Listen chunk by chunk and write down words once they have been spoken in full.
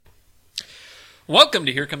Welcome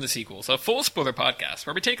to Here Come the Sequels, a full spoiler podcast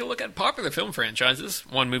where we take a look at popular film franchises,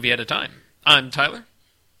 one movie at a time. I'm Tyler.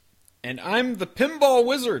 And I'm the Pinball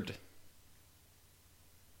Wizard.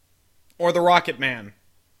 Or the Rocket Man.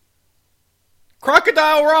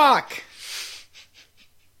 Crocodile Rock!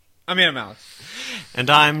 I'm Alex. And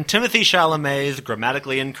I'm Timothy Chalamet's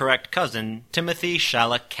grammatically incorrect cousin, Timothy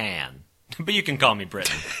Chalacan. But you can call me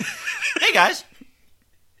Britton. Hey, guys.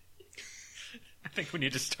 I think we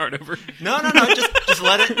need to start over. No, just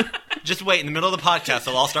let it... Just wait, in the middle of the podcast,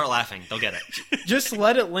 they'll all start laughing. They'll get it. Just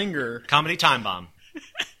let it linger. Comedy time bomb.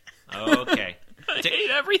 Okay. I hate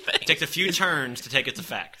everything. It takes a few turns to take its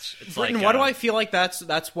effect. It's Britton, like, why do I feel like that's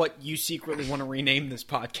what you secretly want to rename this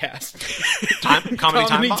podcast? Comedy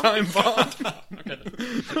time bomb?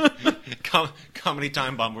 Bomb. Comedy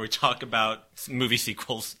time bomb, where we talk about movie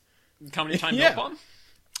sequels. Comedy Time Yeah. Bomb?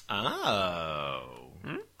 Oh.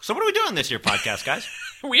 So what are we doing this year podcast, guys?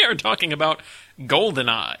 We are talking about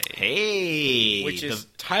GoldenEye. Hey. Which is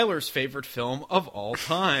Tyler's favorite film of all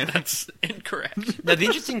time. That's incorrect. Now, the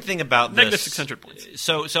interesting thing about Negative this... 600 points.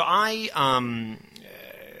 So I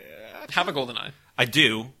Have a GoldenEye. I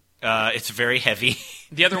do. It's very heavy.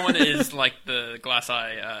 The other one is like the glass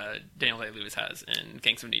eye Daniel Day-Lewis has in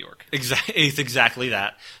Gangs of New York. It's exactly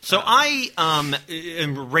that. So I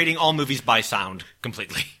am rating all movies by sound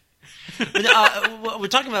completely. We're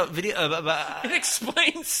talking about video. It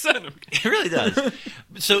explains cinema. It really does.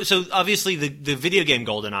 So obviously the video game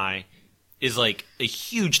GoldenEye is like a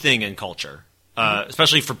huge thing in culture,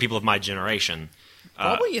 especially for people of my generation.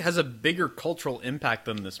 Probably has a bigger cultural impact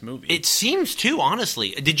than this movie. It seems to,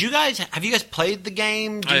 honestly. Have you guys played the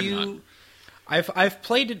game? I have not. I've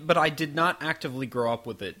played it, but I did not actively grow up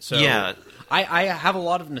with it. So Yeah. I have a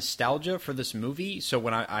lot of nostalgia for this movie. So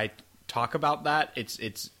when I talk about that,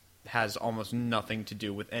 it's has almost nothing to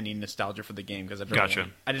do with any nostalgia for the game because I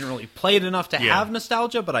didn't really play it enough to have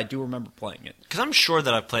nostalgia, but I do remember playing it. Because I'm sure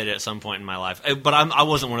that I've played it at some point in my life, but I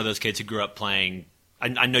wasn't one of those kids who grew up playing.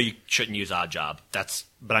 I know you shouldn't use Odd Job.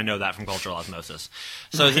 But I know that from cultural osmosis.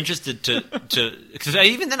 So I was interested to because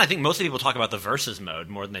even then I think most people talk about the versus mode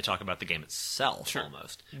more than they talk about the game itself,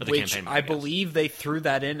 almost. Or the Which campaign mode, I believe they threw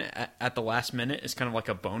that in at the last minute as kind of like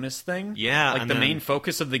a bonus thing. Yeah, like and the then- main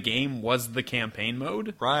focus of the game was the campaign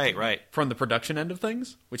mode. Right. From the production end of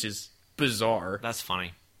things, which is bizarre. That's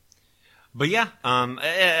funny. But yeah,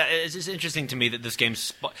 it's just interesting to me that this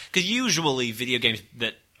game's because usually video games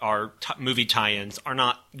that are movie tie-ins are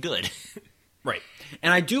not good. Right.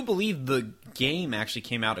 And I do believe the game actually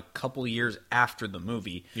came out a couple years after the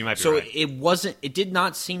movie. You might be so right. It did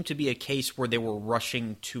not seem to be a case where they were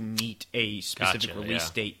rushing to meet a specific Gotcha, release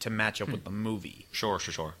yeah. date to match up with the movie. Sure.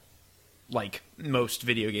 Like most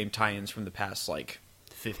video game tie-ins from the past,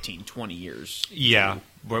 15, 20 years. Yeah,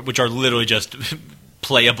 which are literally just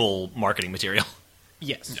playable marketing material.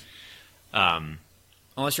 Yes.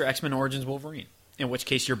 Unless you're X-Men Origins Wolverine. In which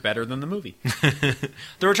case, you're better than the movie.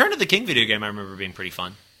 The Return of the King video game I remember being pretty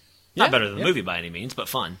fun. Yeah, Not better than the yeah. movie by any means, but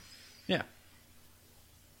fun. Yeah.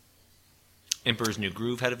 Emperor's New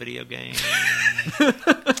Groove had a video game.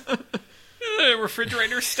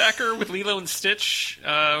 Refrigerator stacker with Lilo and Stitch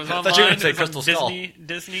was online. thought you were gonna say It was on Crystal Skull.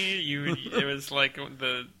 Disney. It was like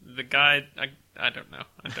the guy. I don't know.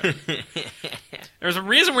 There's a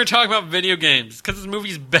reason we're talking about video games because this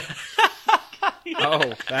movie's bad.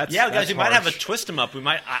 Oh, that's Yeah, guys, that's we might have a harsh. twist 'em up.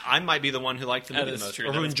 I might be the one who liked the That movie is the most, true.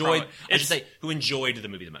 or That who is enjoyed. probably- I should say who enjoyed the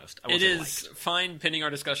movie the most. I won't It say is liked. fine pending our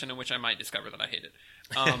discussion in which I might discover that I hate it.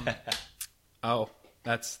 Oh,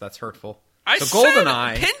 that's hurtful. I So said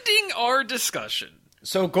GoldenEye. pending our discussion.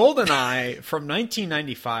 So GoldenEye from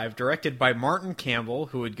 1995, directed by Martin Campbell,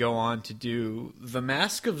 who would go on to do The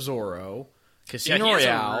Mask of Zorro, Casino He has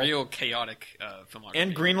Royale, a real chaotic filmography.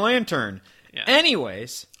 and Green Lantern. Yeah.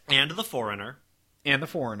 Anyways, And The Foreigner. and The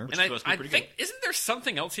Foreigner. And is I supposed to be pretty think isn't there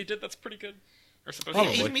something else he did that's pretty good? Or supposed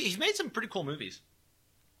Probably. to be? He's made some pretty cool movies.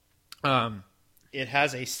 It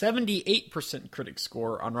has a 78% critic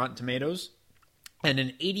score on Rotten Tomatoes and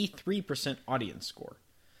an 83% audience score.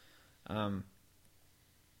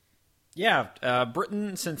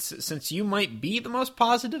 Britton, since you might be the most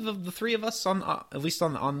positive of the three of us on at least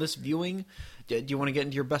on this viewing, do you want to get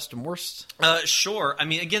into your best and worst? Sure. I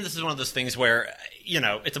mean, again, this is one of those things where,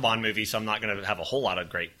 it's a Bond movie, so I'm not going to have a whole lot of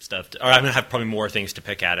great stuff. Or I'm going to have probably more things to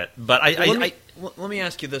pick at it. But Let me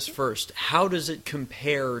ask you this first. How does it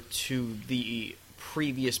compare to the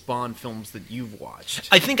previous Bond films that you've watched?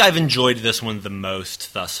 I think I've enjoyed this one the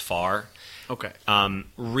most thus far. Okay.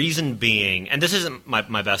 Reason being, and this isn't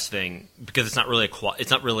my best thing because it's not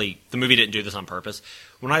really the movie didn't do this on purpose.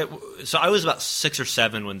 I was about 6 or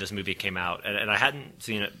 7 when this movie came out, and I hadn't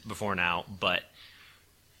seen it before now, but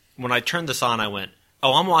when I turned this on, I went,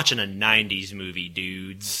 oh, I'm watching a 90s movie,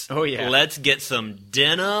 dudes. Oh, yeah. Let's get some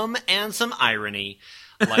denim and some irony.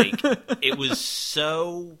 Like, it was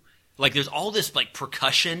so... Like, there's all this, like,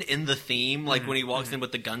 percussion in the theme. Like, when he walks in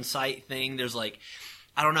with the gun sight thing, there's, like...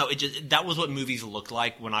 I don't know. That was what movies looked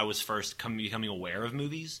like when I was first becoming aware of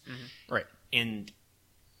movies. Mm-hmm. Right. And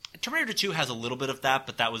Terminator 2 has a little bit of that,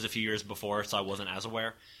 but that was a few years before, so I wasn't as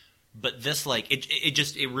aware. But this, like,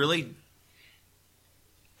 it really...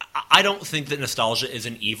 I don't think that nostalgia is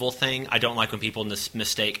an evil thing. I don't like when people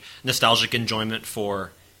mistake nostalgic enjoyment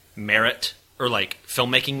for merit or, like,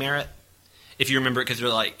 filmmaking merit. If you remember it, because they're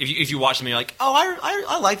like, if you watch them, you're like, oh,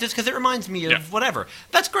 I like this because it reminds me of whatever.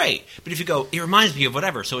 That's great. But if you go, it reminds me of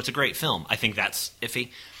whatever, so it's a great film, I think that's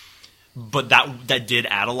iffy. But that did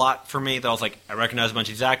add a lot for me. That I was like, I recognize a bunch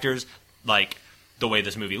of these actors, like the way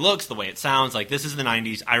this movie looks, the way it sounds. Like, this is the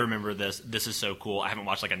 90s. I remember this. This is so cool. I haven't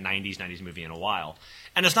watched like a 90s movie in a while.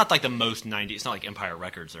 And it's not like the most 90s. It's not like Empire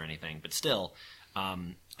Records or anything. But still,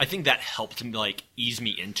 I think that helped me like ease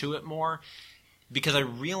me into it more. Because I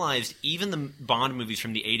realized even the Bond movies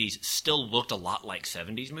from the 80s still looked a lot like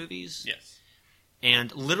 70s movies. Yes.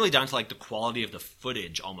 And literally down to like the quality of the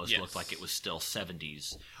footage almost looked like it was still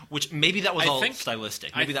 70s. Which maybe that was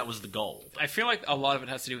stylistic. Maybe that was the goal. I feel like a lot of it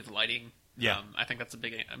has to do with lighting. Yeah. I think that's a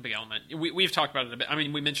big element. We've talked about it a bit. I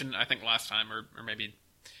mean, we mentioned, I think, last time or maybe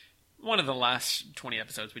one of the last 20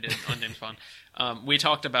 episodes we did on James Bond. We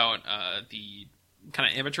talked about the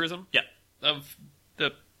kind of amateurism of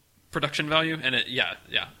the production value, and yeah,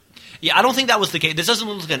 I don't think that was the case. This doesn't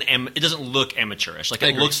look like it doesn't look amateurish. Like,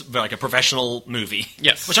 it looks like a professional movie.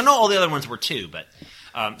 Yes, which I know all the other ones were too. But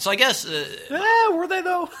so I guess were they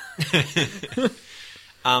though?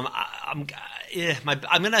 I'm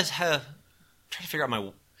gonna try to figure out my.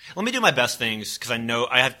 Let me do my best things because I know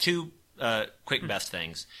I have two quick best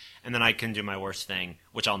things, and then I can do my worst thing,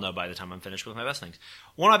 which I'll know by the time I'm finished with my best things.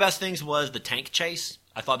 One of my best things was the tank chase.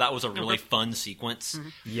 I thought that was a really fun sequence. Mm-hmm.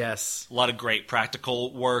 Yes. A lot of great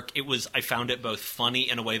practical work. I found it both funny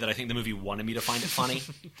in a way that I think the movie wanted me to find it funny.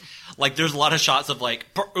 Like, there's a lot of shots of, like,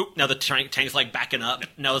 now the tank's, like, backing up.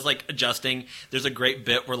 Now it's, like, adjusting. There's a great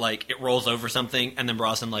bit where, like, it rolls over something, and then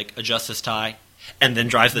Brosnan, like, adjusts his tie, and then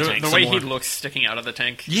drives the tank The way he looks sticking out of the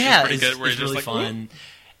tank is pretty good. It's really like, fun. Whoop.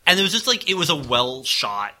 And it was just, like, it was a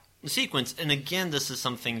well-shot sequence. And, again, this is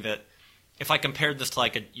something that, if I compared this to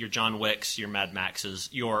like your John Wicks, your Mad Maxes,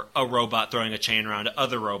 a robot throwing a chain around to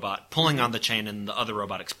other robot, pulling on the chain and the other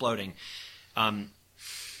robot exploding, that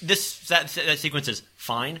sequence is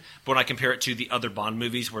fine. But when I compare it to the other Bond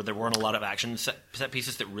movies where there weren't a lot of action set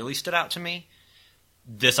pieces that really stood out to me,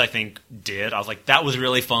 this I think did. I was like, that was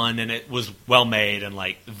really fun and it was well made and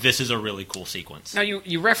like this is a really cool sequence. Now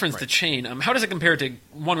you referenced the chain. How does it compare to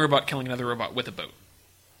one robot killing another robot with a boat?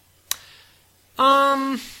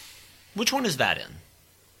 Which one is that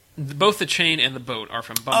in? Both the chain and the boat are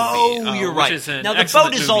from Bumblebee. Oh, you're right. Now, the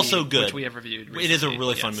boat is also good. Which we have reviewed recently. It is a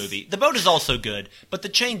really fun movie. The boat is also good, but the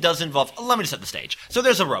chain does involve... Let me just set the stage. So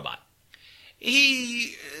there's a robot.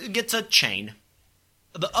 He gets a chain.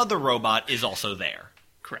 The other robot is also there.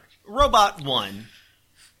 Correct. Robot 1,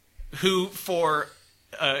 who for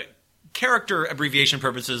character abbreviation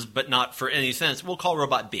purposes, but not for any sense, we'll call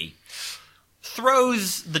Robot B,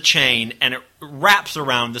 throws the chain and it wraps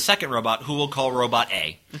around the second robot, who we'll call Robot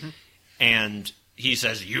A. Mm-hmm. And he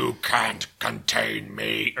says, "You can't contain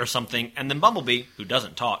me," or something. And then Bumblebee, who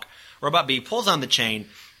doesn't talk, Robot B pulls on the chain,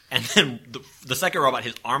 and then the second robot,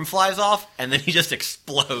 his arm flies off, and then he just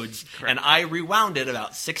explodes. Correct. And I rewound it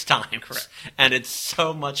about 6 times. Correct. And it's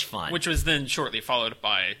so much fun. Which was then shortly followed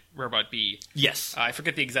by Robot B. Yes. I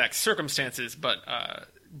forget the exact circumstances, but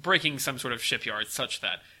breaking some sort of shipyard such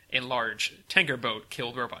that a large tanker boat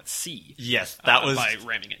killed Robot C. Yes, that was by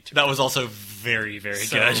ramming it. That was also very, very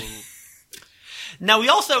good. Now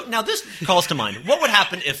this calls to mind. What would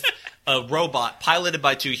happen if a robot piloted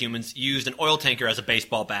by 2 humans used an oil tanker as a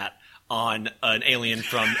baseball bat on an alien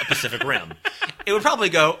from a Pacific Rim? It would probably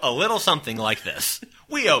go a little something like this.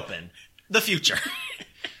 We open the future.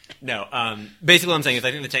 No, basically what I'm saying is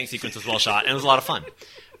I think the tank sequence was well shot and it was a lot of fun.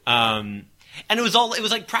 And it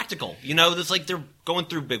was like practical, there's like they're going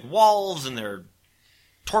through big walls and they're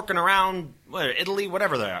torquing around Italy,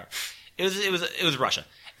 whatever they are. It was Russia.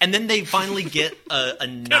 And then they finally get a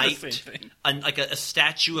knight, a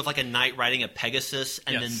statue of like a knight riding a Pegasus,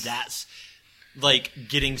 and then that's like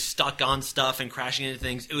getting stuck on stuff and crashing into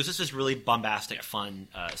things. It was just this really bombastic, fun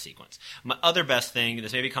sequence. My other best thing,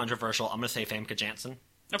 this may be controversial, I'm going to say Famke Janssen.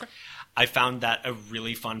 Okay. I found that a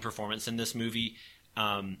really fun performance in this movie.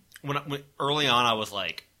 When early on I was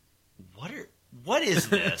like, what is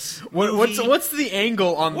this? What's the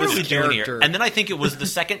angle on what this are we character? doing here? And then I think it was the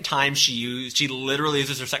second time she literally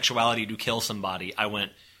uses her sexuality to kill somebody. I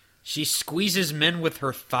went, she squeezes men with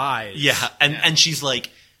her thighs. Yeah, and she's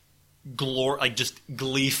like just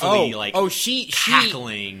gleefully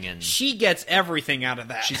cackling, and she gets everything out of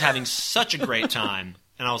that. She's having such a great time.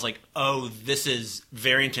 And I was like, oh, this is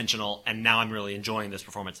very intentional, and now I'm really enjoying this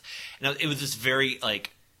performance. And it was this very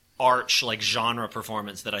arch genre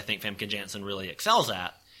performance that I think Famke Janssen really excels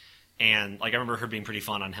at. And I remember her being pretty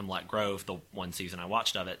fun on Hemlock Grove, the one season I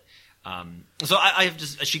watched of it. So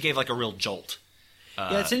she gave a real jolt.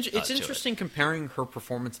 It's interesting comparing her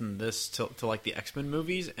performance in this to the X-Men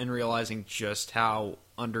movies and realizing just how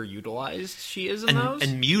underutilized she is in those.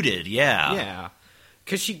 And muted, yeah. Yeah.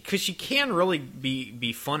 Because she can really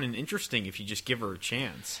be fun and interesting if you just give her a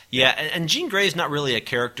chance. Yeah, and Jean Grey's not really a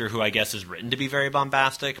character who I guess is written to be very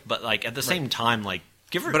bombastic, but at the same time,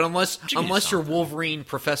 give her. But unless you're Wolverine,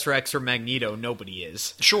 Professor X, or Magneto, nobody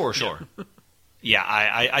is. Sure. Yeah,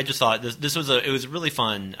 I just thought this was it was really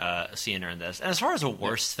fun seeing her in this. And as far as a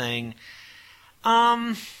worst thing,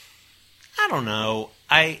 I don't know.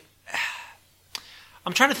 I'm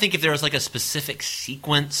trying to think if there was a specific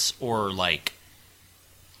sequence or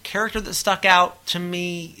character that stuck out to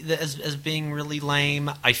me as being really lame.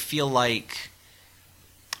 I feel like,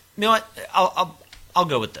 you know what? I'll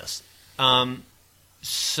go with this.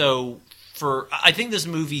 So I think this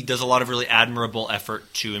movie does a lot of really admirable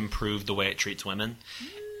effort to improve the way it treats women,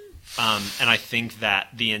 and I think that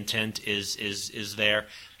the intent is there.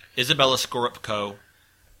 Isabella Scorupco,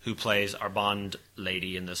 who plays our Bond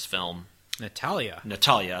lady in this film, Natalia. I was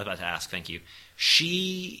about to ask. Thank you.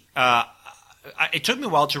 She. It took me a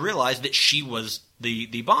while to realize that she was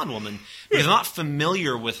the Bond woman because I'm not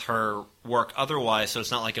familiar with her work otherwise. So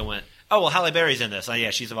it's not like I went, oh well, Halle Berry's in this. Oh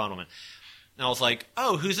yeah, she's a Bond woman. And I was like,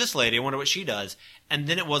 oh, who's this lady? I wonder what she does. And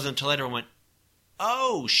then it wasn't until later I went,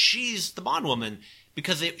 oh, she's the Bond woman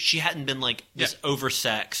because she hadn't been this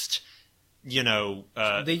oversexed.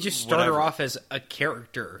 They just start her off as a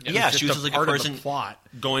character. Yeah, she was part a person of the plot.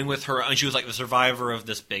 Going with her, and she was the survivor of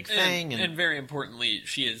this big thing. And very importantly,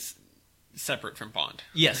 she is separate from Bond.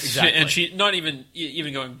 Yes, exactly. And she not even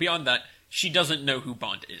going beyond that. She doesn't know who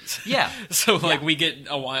Bond is. Yeah. So we get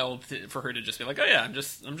a while for her to just be like, oh yeah, I'm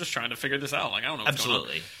just trying to figure this out. I don't know what's going on.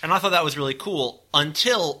 And I thought that was really cool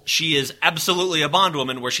until she is absolutely a Bond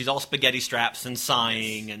woman where she's all spaghetti straps and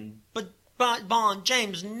sighing and but Bond,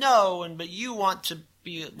 James, no, but you want to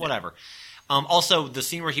be whatever. Also, the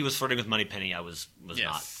scene where he was flirting with Moneypenny, I was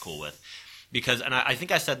not cool with. Because, and I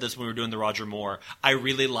think I said this when we were doing the Roger Moore, I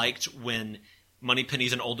really liked when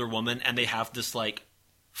Moneypenny's an older woman and they have this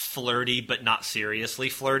flirty but not seriously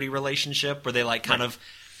flirty relationship where they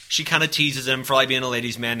she kind of teases him for being a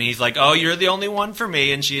ladies' man and he's like, oh, you're the only one for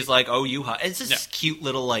me, and she's like, oh, you it's this cute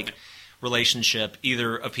little relationship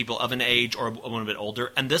either of people of an age or a little bit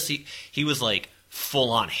older, and this he was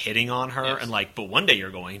full on hitting on her and but one day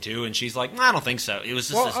you're going to, and she's like, I don't think so. It was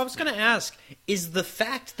just I was going to ask, is the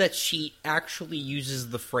fact that she actually uses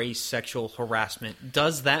the phrase sexual harassment,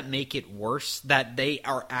 does that make it worse that they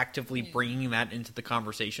are actively bringing that into the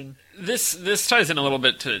conversation? This ties in a little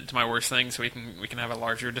bit to my worst thing, so we can have a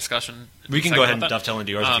larger discussion. We can go ahead and dovetail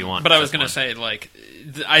into yours if you want. But I was going to say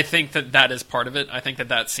I think that is part of it. I think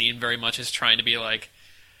that scene very much is trying to be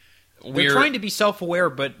they're trying to be self-aware,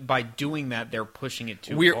 but by doing that, they're pushing it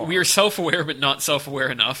too far. We're self-aware, but not self-aware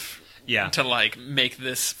enough. Yeah. To make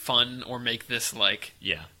this fun or make this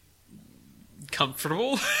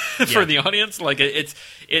comfortable for the audience.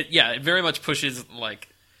 It very much pushes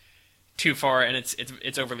too far, and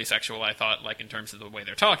it's overly sexual. I thought in terms of the way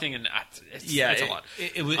they're talking, and it's a lot.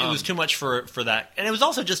 It was too much for that, and it was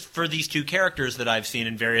also just for these two characters that I've seen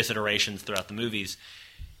in various iterations throughout the movies,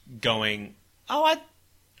 going,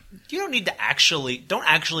 you don't need to don't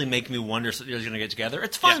actually make me wonder if they're going to get together.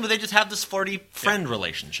 It's fine, but they just have this flirty friend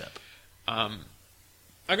relationship. I'm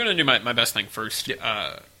going to do my best thing first.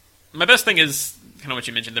 Yeah. My best thing is kind of what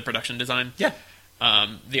you mentioned, the production design. Yeah.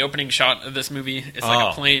 The opening shot of this movie is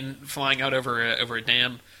a plane flying out over a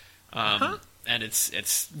dam. And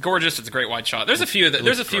it's gorgeous. It's a great wide shot. There's a few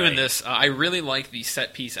in this. I really like the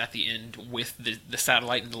set piece at the end with the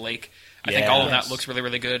satellite in the lake. I think all of that looks really,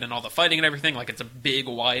 really good, and all the fighting and everything. It's a big,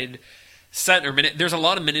 wide set. There's a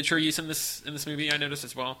lot of miniature use in this movie. I noticed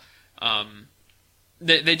as well.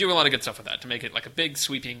 They do a lot of good stuff with that to make it a big,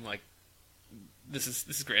 sweeping. This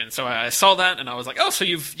is great. And so I saw that, and I was like, oh, so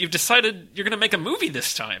you've decided you're going to make a movie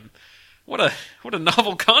this time? What a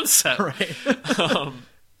novel concept, right?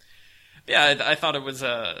 I thought it was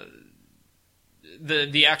the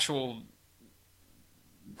actual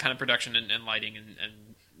kind of production and lighting and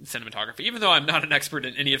cinematography, even though I'm not an expert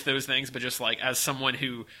in any of those things, but just like as someone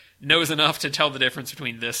who knows enough to tell the difference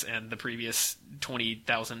between this and the previous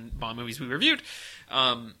 20,000 Bond movies we reviewed,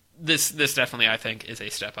 this definitely, I think, is a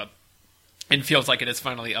step up. And feels like it is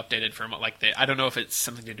finally updated from like I don't know if it's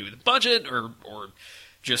something to do with the budget or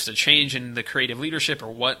just a change in the creative leadership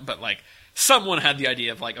or what, but like someone had the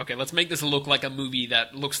idea of like, okay, let's make this look like a movie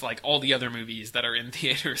that looks like all the other movies that are in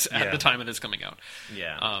theaters at the time of this coming out.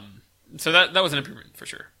 Yeah. So that was an improvement for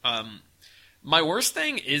sure. My worst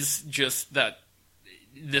thing is just that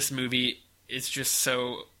this movie is just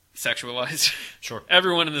so sexualized. Sure.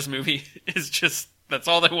 Everyone in this movie is just. That's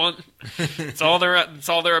all they want. It's all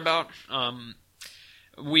they're about.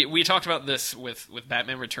 We talked about this with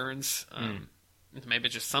Batman Returns. Maybe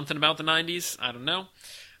just something about the 90s. I don't know.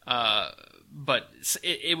 But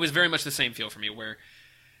it was very much the same feel for me, where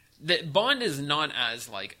Bond is not as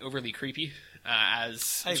like overly creepy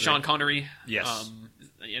as Sean Connery. Yes.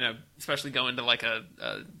 Especially going to like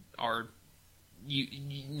our you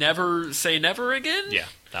never say never again. Yeah,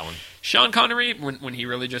 that one. Sean Connery when he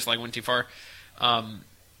really just like went too far.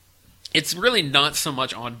 It's really not so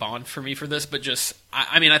much on Bond for me for this, but just,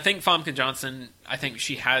 I mean, I think Famke Janssen,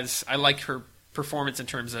 I like her performance in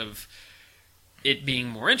terms of it being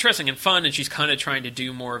more interesting and fun, and she's kind of trying to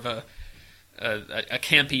do more of a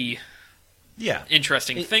campy,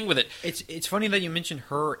 interesting thing with it. It's funny that you mentioned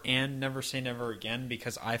her and Never Say Never Again,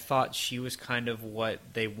 because I thought she was kind of what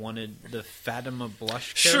they wanted the Fatima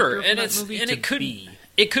Blush character and that movie to be.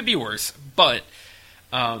 It could be worse, but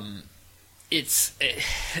it's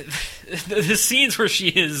the scenes where she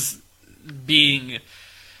is being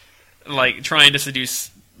like trying to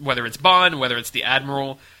seduce, whether it's Bond, whether it's the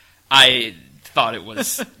Admiral, I thought it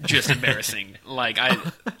was just embarrassing. Like I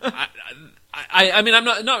mean,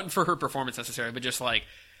 I'm not for her performance necessarily, but just like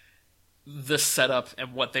the setup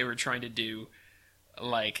and what they were trying to do.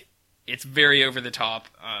 Like it's very over the top.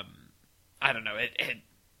 I don't know.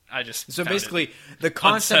 So basically, the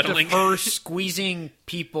concept unsettling. of her squeezing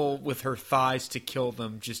people with her thighs to kill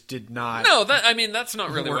them just did not. No, that's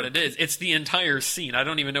not really what it is. It's the entire scene. I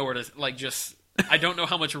don't even know where to I don't know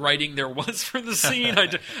how much writing there was for the scene.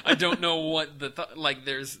 I don't know what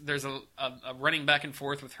there's a running back and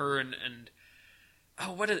forth with her and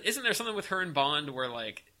isn't there something with her and Bond where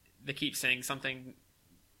like they keep saying something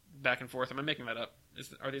back and forth? Am I making that up?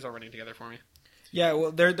 Are these all running together for me? Yeah,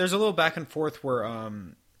 well, there's a little back and forth where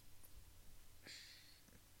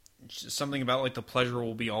something about like the pleasure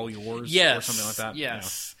will be all yours, or something like that.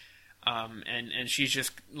 Yes, and she's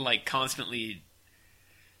just like constantly.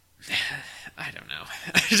 I don't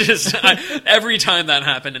know. Every time that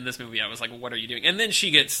happened in this movie, I was like, "What are you doing?" And then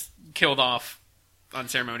she gets killed off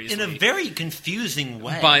unceremoniously in a very confusing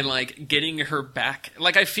way by like getting her back.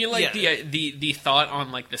 Like I feel like the thought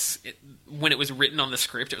on like this when it was written on the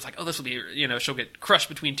script, it was like, oh, this will be she'll get crushed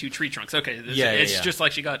between two tree trunks. Okay, it's just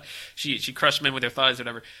like she crushed men with her thighs, or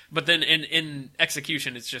whatever. But then in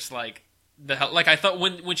execution, it's just like like I thought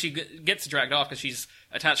when she gets dragged off because she's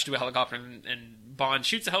attached to a helicopter and Bond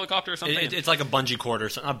shoots a helicopter or something. It's like a bungee cord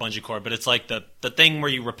not bungee cord, but it's like the thing where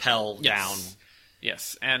you rappel down.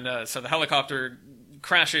 Yes, and so the helicopter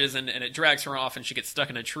crashes and it drags her off and she gets stuck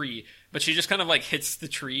in a tree, but she just kind of like hits the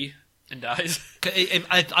tree and dies.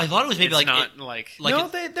 I thought it was maybe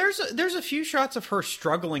there's a few shots of her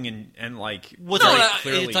struggling and like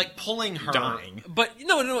clearly it's like pulling her dying. But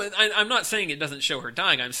no, I'm not saying it doesn't show her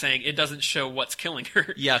dying. I'm saying it doesn't show what's killing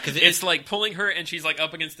her. Yeah, because it's like pulling her and she's like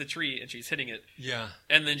up against the tree and she's hitting it. Yeah,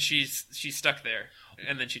 and then she's stuck there.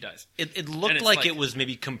 And then she dies. It looked like it was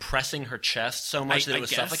maybe compressing her chest so much that it was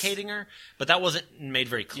suffocating her, but that wasn't made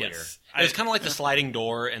very clear. Yes. It was kind of like the sliding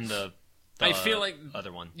door in the I feel like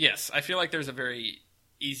other one. Yes, I feel like there's a very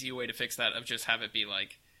easy way to fix that of just have it be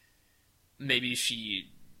like maybe she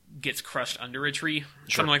gets crushed under a tree,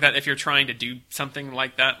 something like that. If you're trying to do something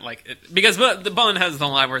like that, because the Bond has the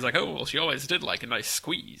line where it's like, oh well, she always did like a nice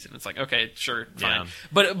squeeze, and it's like, okay, sure, fine.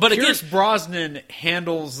 But Pierce Brosnan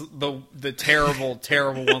handles the terrible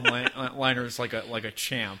one-liners like a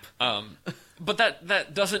champ. But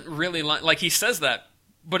that doesn't really like he says that,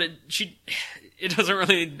 but it doesn't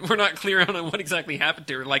really. We're not clear on what exactly happened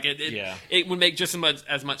to her. Like it would make just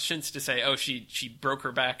as much sense to say, oh, she broke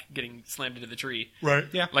her back getting slammed into the tree. Right.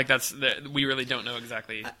 Yeah. Like we really don't know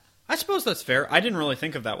exactly. I suppose that's fair. I didn't really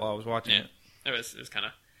think of that while I was watching it. It was kind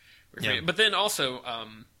of weird. Yeah. But then also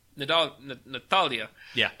Natalia.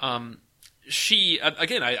 Yeah. She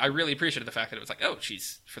again, I really appreciated the fact that it was like, oh,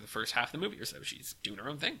 she's for the first half of the movie or so, she's doing her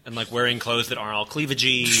own thing and like wearing clothes that aren't all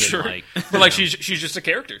cleavagey. Sure, and but like she's just a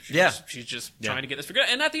character. She's just Yeah. trying to get this figured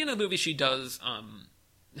out. And at the end of the movie, she does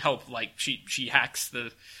help. Like she hacks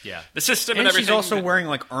the system and everything. She's also wearing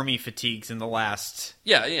like army fatigues in the last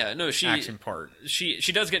action part.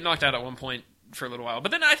 She does get knocked out at one point for a little while,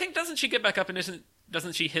 but then I think doesn't she get back up and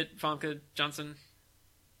doesn't she hit Famke Johnson?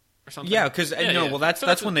 Or something? Yeah, because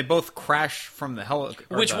that's when they both crash from the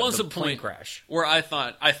helicopter, which was a plane point crash where I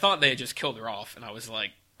thought they had just killed her off, and I was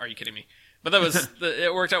like, "Are you kidding me?" But that was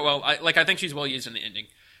it worked out well. I think she's well used in the ending.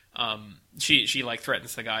 She like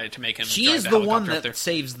threatens the guy to make him. She is the one that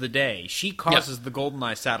saves the day. She causes the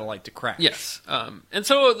GoldenEye satellite to crash. Yes, and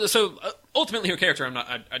so ultimately her character,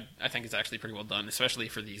 I think is actually pretty well done, especially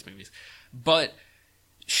for these movies. But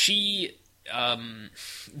she.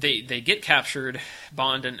 They get captured,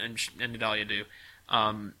 Bond and Natalia do,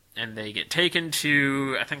 and they get taken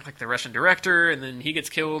to, I think, like the Russian director, and then he gets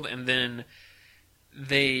killed, and then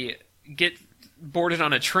they get boarded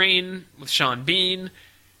on a train with Sean Bean.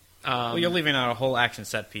 Well, you're leaving out a whole action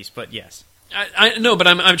set piece, but yes. I know, but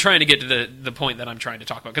I'm trying to get to the point that I'm trying to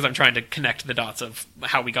talk about, because I'm trying to connect the dots of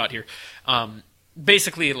how we got here.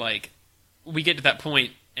 Basically, like, we get to that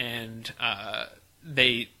point, and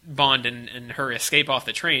they Bond and her escape off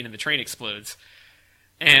the train, and the train explodes.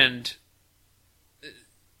 And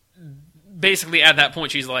basically at that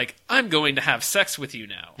point she's like, I'm going to have sex with you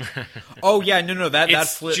now. Oh yeah, no, that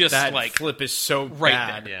flip is so right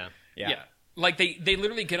bad. There. Yeah. Like they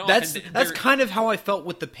literally get off. That's kind of how I felt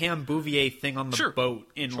with the Pam Bouvier thing on the boat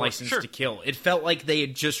in License to Kill. It felt like they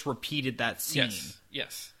had just repeated that scene.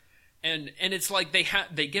 Yes. And it's like they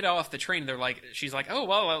get off the train. They're like, she's like, oh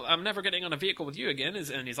well, I'm never getting on a vehicle with you again.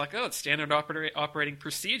 And he's like, oh, it's standard operating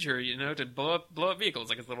procedure, to blow up vehicles.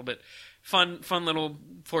 Like it's a little bit fun little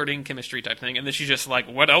flirting chemistry type thing. And then she's just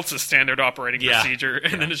like, what else is standard operating procedure?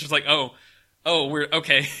 And then it's just like, oh, we're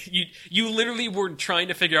okay. You literally were trying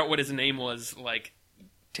to figure out what his name was like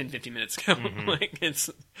 10-15 minutes ago. Mm-hmm. Like it's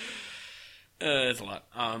a lot.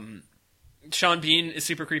 Sean Bean is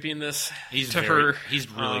super creepy in this. He's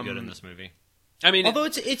really good in this movie. I mean, although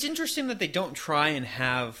it's interesting that they don't try and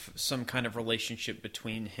have some kind of relationship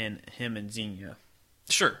between him and Xenia.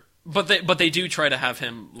 Sure, but they do try to have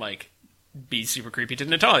him like be super creepy to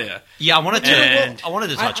Natalia. Yeah, I wanted to touch on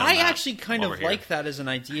that. I actually kind of like that as an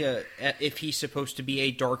idea. If he's supposed to be a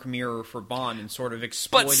dark mirror for Bond and sort of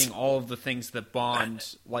exploiting all of the things that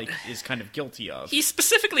Bond is kind of guilty of. He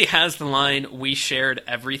specifically has the line, "We shared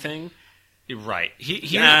everything." Right.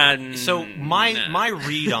 So my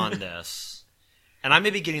read on this, and I may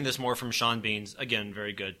be getting this more from Sean Bean's, again,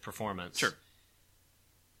 very good performance. Sure.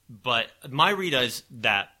 But my read is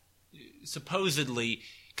that supposedly,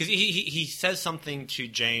 because he says something to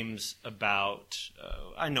James about,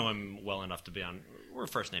 I know him well enough to be on, we're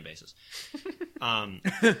first name basis.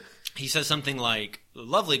 He says something like,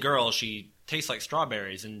 lovely girl, she tastes like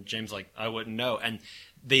strawberries, and James like, I wouldn't know. And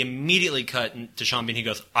they immediately cut to Sean Bean, he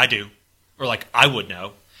goes, I do. Or like, I would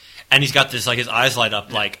know. And he's got this, like, his eyes light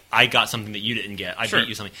up, like, I got something that you didn't get. I beat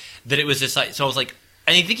you something. That it was this, like, so I was like,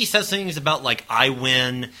 and I think he says things about, like, I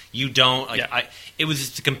win, you don't. Like, it was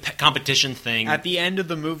just a competition thing. At the end of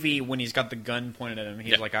the movie, when he's got the gun pointed at him,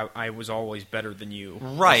 he's like, I was always better than you.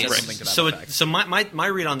 Right. So my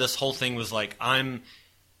read on this whole thing was, like, when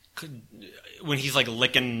he's, like,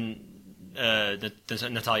 licking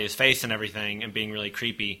Natalia's face and everything and being really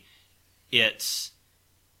creepy,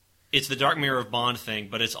 it's the Dark Mirror of Bond thing,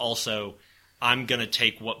 but it's also, I'm going to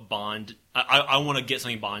take what Bond... I want to get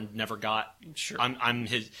something Bond never got. Sure. I'm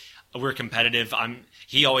his... We're competitive.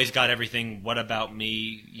 He always got everything. What about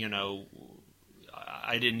me?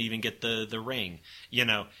 I didn't even get the ring.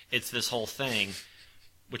 It's this whole thing,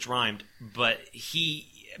 which rhymed. But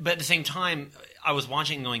at the same time, I was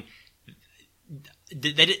watching and going,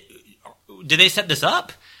 did they set this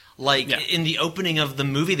up? In the opening of the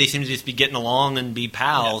movie, they seem to just be getting along and be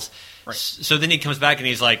pals. Yeah. Right. So then he comes back and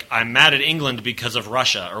he's like, I'm mad at England because of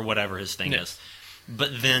Russia, or whatever his thing is. But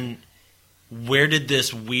then, where did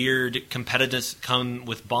this weird competitiveness come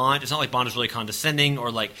with Bond? It's not like Bond is really condescending,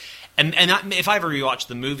 or like... And if I ever rewatched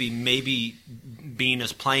the movie, maybe Bean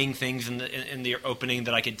is playing things in the opening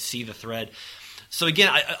that I could see the thread. So again,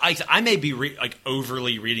 I may be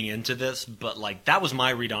overly reading into this, but like that was my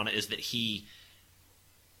read on it, is that he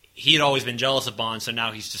had always been jealous of Bond, so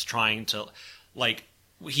now he's just trying to, like,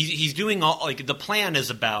 he's doing all, like, the plan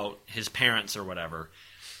is about his parents or whatever,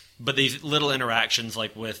 but these little interactions,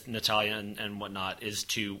 like with Natalia and whatnot, is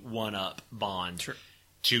to one up Bond, sure.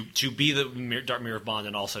 to be the Dark Mirror of Bond,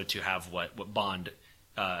 and also to have what Bond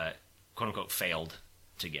quote unquote failed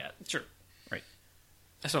to get. Sure.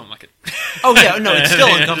 I still don't like it. Oh yeah, no, it's still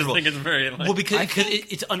uncomfortable. I just think it's very because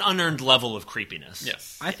it's an unearned level of creepiness.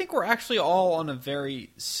 Yes, I think we're actually all on a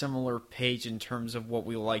very similar page in terms of what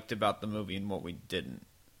we liked about the movie and what we didn't.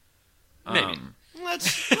 Maybe. All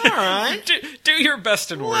right. Do your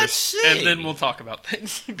best and worst, and then we'll talk about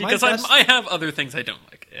things. Because I have other things I don't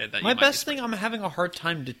like. My best thing, I'm having a hard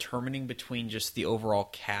time determining between just the overall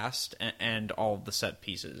cast and all of the set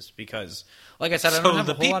pieces. Because, like I said, I don't have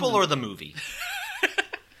the people or the movie?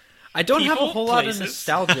 I don't have a whole lot of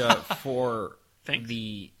nostalgia for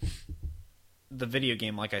the video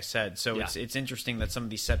game, like I said. So it's interesting that some of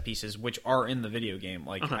these set pieces, which are in the video game,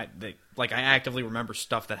 I actively remember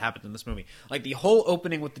stuff that happened in this movie, like the whole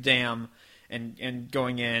opening with the dam and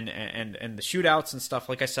going in and the shootouts and stuff.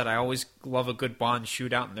 Like I said, I always love a good Bond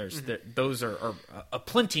shootout, and those are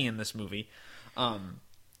aplenty in this movie. And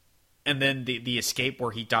then the escape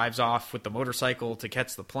where he dives off with the motorcycle to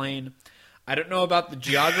catch the plane. I don't know about the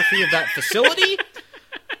geography of that facility.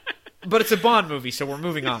 But it's a Bond movie, so we're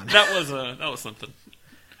moving on. That was something.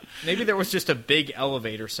 Maybe there was just a big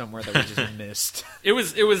elevator somewhere that we just missed. It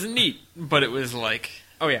was neat, but it was like,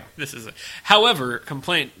 oh yeah, this is it. However,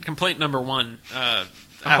 complaint number one.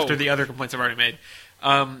 After the other complaints I've already made,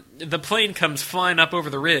 the plane comes flying up over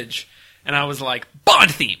the ridge, and I was like,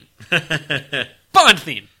 Bond theme, Bond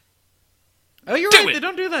theme. Oh, you're right. They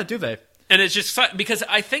don't do that, do they? And it's just because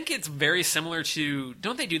I think it's very similar to.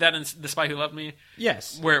 Don't they do that in The Spy Who Loved Me?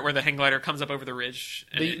 Yes. Where the hang glider comes up over the ridge.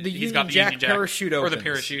 And he's got the Union Jack parachute opens. Or the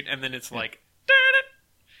parachute, and then it's like.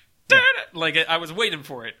 Like, I was waiting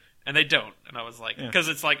for it, and they don't. And I was like. Because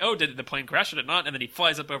it's like, oh, did the plane crash? Did it not? And then he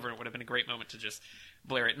flies up over, and it would have been a great moment to just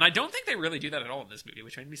blare it. And I don't think they really do that at all in this movie,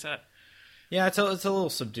 which made me sad. Yeah, it's a little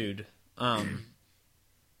subdued.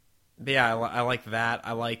 But yeah, I like that.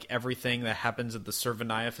 I like everything that happens at the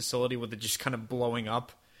Cervanaya facility with it just kind of blowing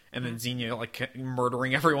up and then Xenia like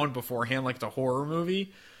murdering everyone beforehand like the horror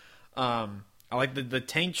movie. I like the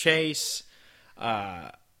tank chase.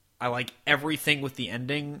 I like everything with the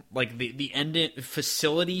ending. Like the end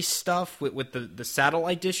facility stuff with the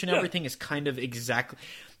satellite dish and everything is kind of exactly...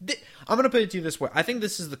 I'm going to put it to you this way. I think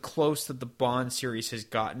this is the close that the Bond series has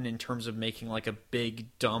gotten in terms of making like a big,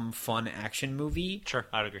 dumb, fun action movie. Sure,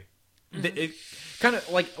 I'd agree. It kind of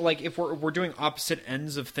like if we're doing opposite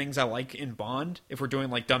ends of things I like in Bond. If we're doing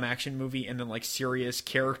like dumb action movie and then like serious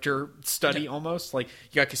character study almost, like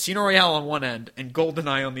you got Casino Royale on one end and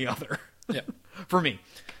GoldenEye on the other. Yeah, for me.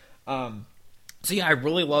 So yeah, I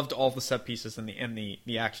really loved all the set pieces and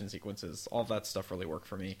the action sequences. All that stuff really worked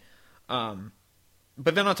for me.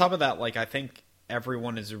 But then on top of that, like I think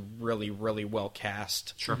everyone is really, really well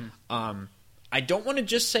cast. Sure. I don't want to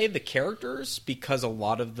just say the characters because a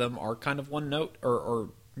lot of them are kind of one note or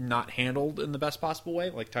not handled in the best possible way,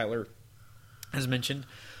 like Tyler has mentioned.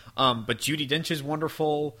 But Judi Dench is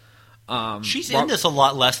wonderful. She's in this a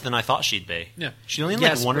lot less than I thought she'd be. Yeah, she's only in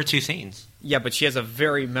like one or two scenes. Yeah, but she has a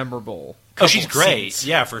very memorable. Oh, she's great. Scenes.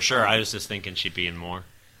 Yeah, for sure. I was just thinking she'd be in more.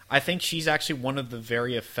 I think she's actually one of the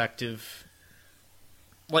very effective.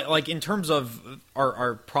 Like in terms of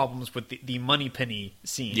our problems with the Moneypenny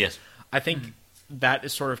scene. Yes, I think. That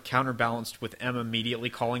is sort of counterbalanced with M immediately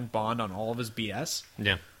calling Bond on all of his BS.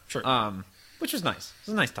 Yeah, sure. Which was nice. It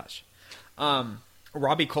was a nice touch.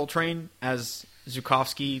 Robbie Coltrane as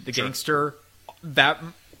Zukovsky, the gangster, that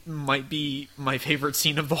might be my favorite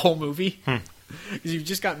scene of the whole movie. Because you've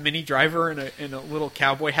just got Minnie Driver in a little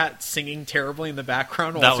cowboy hat singing terribly in the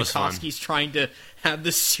background while Zukovsky's trying to have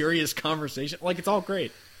this serious conversation. Like, it's all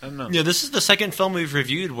great. I don't know. Yeah, this is the second film we've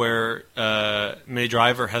reviewed where Minnie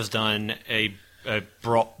Driver has done a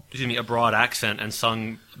broad accent and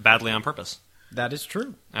sung badly on purpose. That is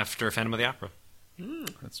true. After Phantom of the Opera.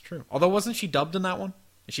 That's true. Although, wasn't she dubbed in that one?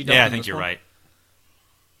 Is she dubbed I think you're right.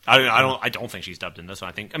 I don't think she's dubbed in this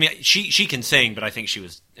one. I mean, she can sing, but I think she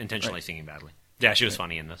was intentionally singing badly. Yeah, she was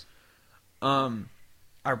funny in this.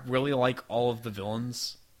 I really like all of the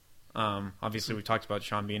villains. Obviously, we talked about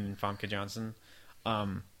Sean Bean and Famke Janssen.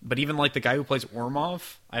 But even like the guy who plays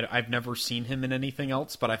Ormov, I've never seen him in anything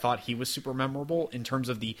else, but I thought he was super memorable in terms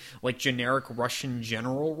of the like generic Russian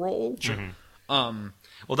general role. Mm-hmm.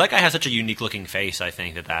 Well, that guy has such a unique looking face. I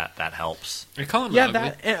think that helps. I call him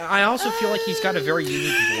ugly. I also feel like he's got a very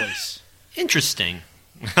unique voice. Interesting,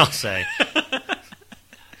 I'll say.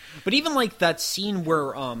 But even like that scene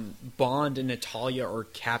where Bond and Natalia are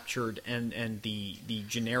captured and the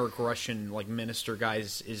generic Russian like minister guy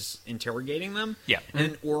is interrogating them. Yeah.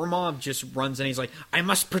 And then Ormov just runs and he's like, I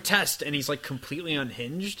must protest, and he's like completely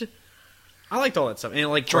unhinged. I liked all that stuff. And it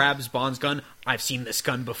like grabs Bond's gun. I've seen this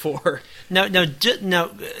gun before. No,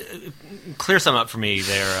 clear some up for me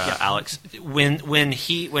there, Alex.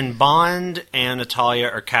 When Bond and Natalia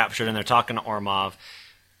are captured and they're talking to Ormov,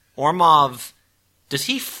 does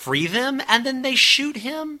he free them and then they shoot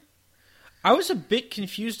him? I was a bit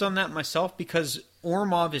confused on that myself because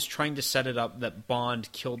Ormov is trying to set it up that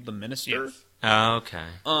Bond killed the minister. Yes. Oh, okay.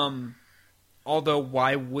 Although,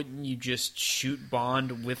 why wouldn't you just shoot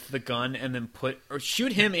Bond with the gun and then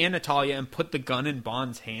shoot him and Natalia and put the gun in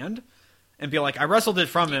Bond's hand and be like, I wrestled it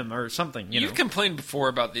from him or something? You've complained before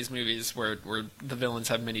about these movies where the villains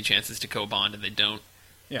have many chances to kill Bond and they don't.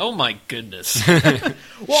 Yeah. Oh my goodness!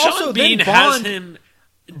 Well, Sean Bean has him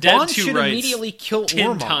dead Bond to should rights immediately kill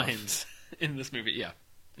 10 Ormov. times in this movie. Yeah.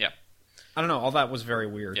 I don't know. All that was very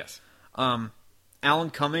weird. Yes.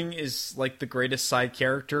 Alan Cumming is like the greatest side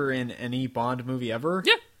character in any Bond movie ever.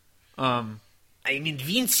 Yeah. I'm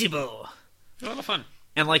invincible. A lot of fun.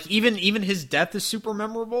 And like even his death is super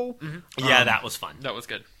memorable. Mm-hmm. Yeah, that was fun. That was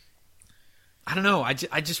good. I don't know.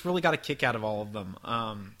 I just really got a kick out of all of them.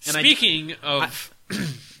 Speaking of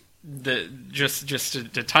just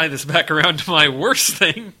to tie this back around to my worst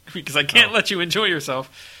thing, because I can't let you enjoy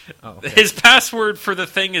yourself. Oh, okay. His password for the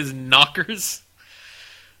thing is knockers.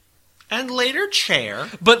 And later chair.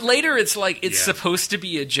 But later it's like it's supposed to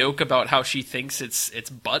be a joke about how she thinks it's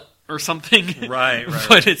butt or something. Right.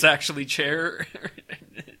 But it's actually chair.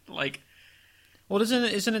 Like, well,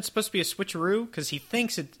 isn't it supposed to be a switcheroo? Because he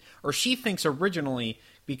thinks it, or she thinks originally,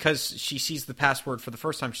 because she sees the password for the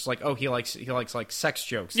first time, she's like, "Oh, he likes like sex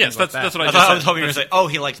jokes." Yes, that's what I I just thought said. I was hoping you were going to say, "Oh,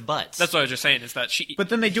 he likes butts." That's what I was just saying. Is that she? But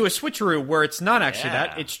then they do a switcheroo where it's not actually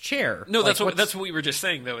that; it's chair. No, like, that's what we were just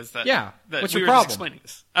saying, though. Is that that What's we your were problem? just explaining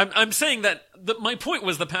this? I'm saying that my point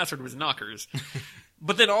was the password was knockers,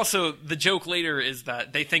 but then also the joke later is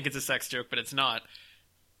that they think it's a sex joke, but it's not.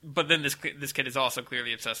 But then this kid is also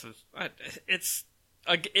clearly obsessed with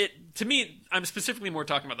it. To me, I'm specifically more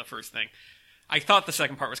talking about the first thing. I thought the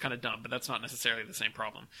second part was kind of dumb, but that's not necessarily the same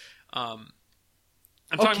problem. I'm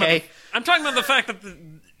talking about the fact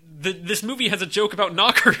that this movie has a joke about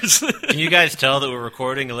knockers. Can you guys tell that we're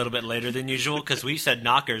recording a little bit later than usual? Because we said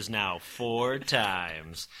knockers now 4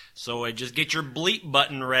 times. So just get your bleep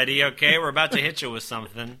button ready, okay? We're about to hit you with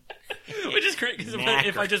something. Which is great, because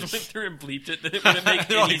if I just went through and bleeped it, then it wouldn't make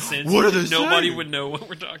any sense. What are they Nobody saying? would know what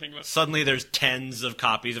we're talking about. Suddenly there's tens of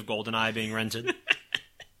copies of GoldenEye being rented.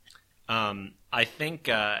 I think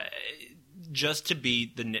just to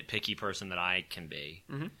be the nitpicky person that I can be.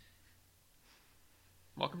 Mm-hmm.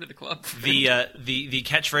 Welcome to the club. The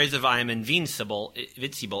catchphrase of "I am invincible"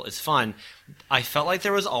 is fun. I felt like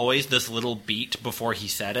there was always this little beat before he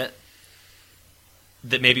said it.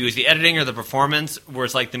 That maybe it was the editing or the performance, where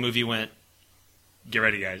it's like the movie went, "Get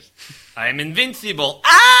ready, guys! I am invincible."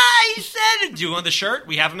 He said it. Do you want the shirt?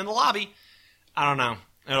 We have him in the lobby. I don't know.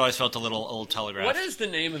 It always felt a little telegraphed. What is the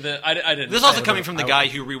name of the? I didn't. This is also coming from the guy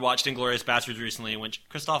who rewatched *Inglourious Basterds* recently, and went,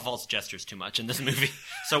 Christoph Waltz gestures too much in this movie.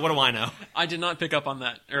 So what do I know? I did not pick up on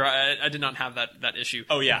that, or I did not have that issue.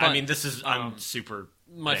 Oh yeah, but, I mean this is I'm super.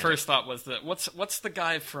 My first thought was that what's the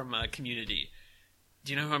guy from Community?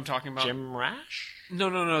 Do you know who I'm talking about? Jim Rash?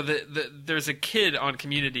 No. There's a kid on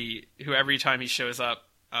Community who every time he shows up,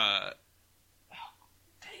 dang,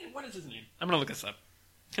 what is his name? I'm gonna look this up.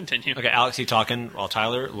 Continue. Okay, Alex, you talking while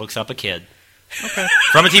Tyler looks up a kid. Okay.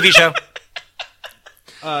 From a TV show.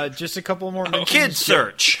 Just a couple more mentions. Kid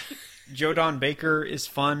Search. Joe Don Baker is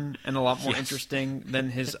fun and a lot more interesting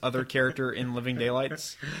than his other character in Living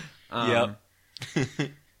Daylights. Yep.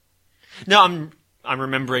 No, I'm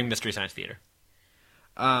remembering Mystery Science Theater.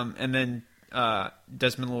 And then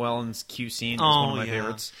Desmond Llewellyn's Q scene is one of my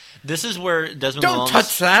favorites. This is where Desmond Don't Llewellyn's,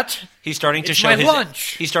 touch that! He's starting to It's show my his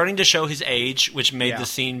lunch! He's starting to show his age, which made Yeah. the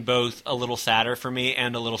scene both a little sadder for me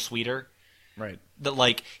and a little sweeter. Right. That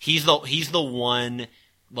like he's the one,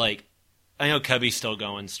 like, I know Cubby's still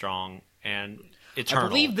going strong and eternal. I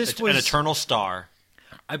believe this an was eternal star.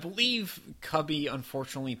 I believe Cubby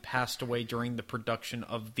unfortunately passed away during the production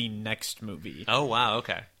of the next movie. Oh wow,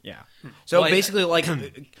 okay. Yeah. So Well, basically, like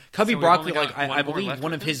Cubby So we've Broccoli, only like got I one more believe left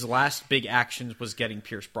one with of his last big actions was getting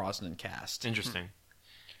Pierce Brosnan cast. Interesting.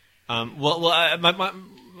 My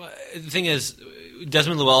the thing is,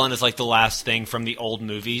 Desmond Llewellyn is like the last thing from the old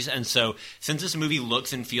movies, and so since this movie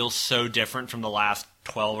looks and feels so different from the last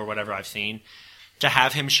 12 or whatever I've seen, to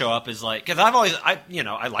have him show up is like, because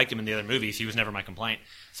I liked him in the other movies. He was never my complaint.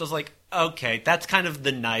 So it's like, okay, that's kind of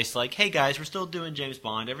the nice, like, hey guys, we're still doing James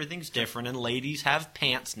Bond. Everything's different, and ladies have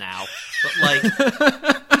pants now. But like,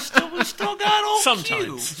 we still got old Sometimes.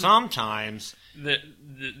 Q. Sometimes.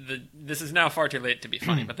 This is now far too late to be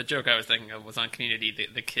funny, but the joke I was thinking of was on Community.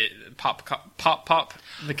 The kid, pop,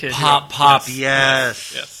 the kid. Pop,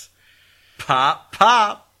 yes. Yes. Pop.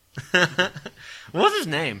 What was his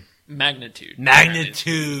name? Magnitude.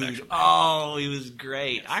 Magnitude. Oh, he was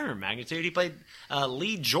great. Yes. I remember Magnitude. He played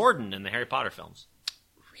Lee Jordan in the Harry Potter films.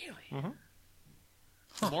 Really? Mm-hmm.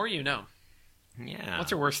 The more you know. Yeah.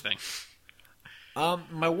 What's your worst thing?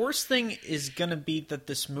 My worst thing is gonna be that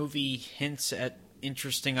this movie hints at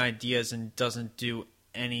interesting ideas and doesn't do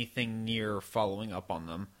anything near following up on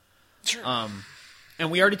them. Sure. And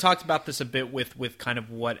we already talked about this a bit with kind of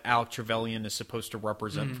what Alec Trevelyan is supposed to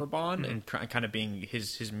represent for Bond and kind of being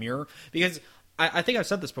his mirror. Because I think I've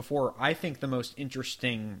said this before, I think the most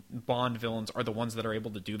interesting Bond villains are the ones that are able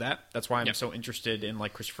to do that. That's why I'm so interested in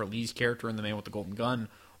like Christopher Lee's character in The Man with the Golden Gun,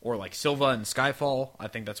 or like Silva in Skyfall. I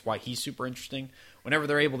think that's why he's super interesting. Whenever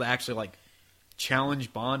they're able to actually like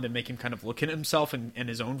challenge Bond and make him kind of look at himself and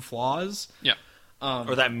his own flaws. Yeah.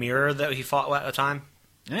 Or that mirror that he fought at a time.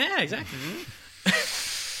 Yeah, exactly.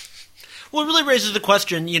 Well, it really raises the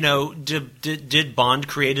question, did Bond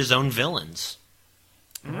create his own villains?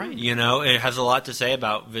 Right. It has a lot to say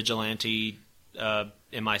about vigilante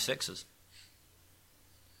MI6s.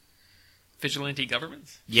 Vigilante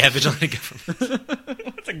Governments? Yeah, vigilante governments.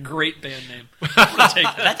 That's a great band name. I'm gonna take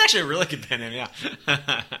that. That's actually a really good band name, yeah.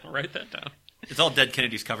 I'll write that down. It's all Dead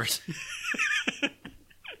Kennedys covers.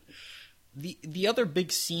 The other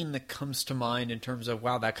big scene that comes to mind in terms of,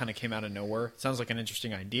 wow, that kind of came out of nowhere. It sounds like an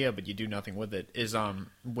interesting idea, but you do nothing with it, is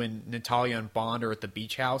when Natalia and Bond are at the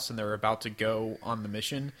beach house and they're about to go on the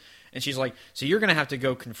mission. And she's like, so you're going to have to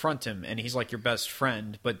go confront him. And he's like your best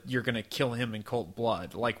friend, but you're going to kill him in cold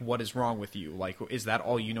blood. Like, what is wrong with you? Like, is that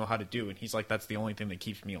all you know how to do? And he's like, that's the only thing that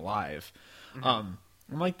keeps me alive.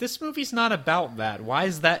 I'm like, this movie's not about that. Why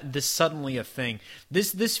is this suddenly a thing?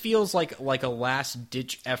 This feels like a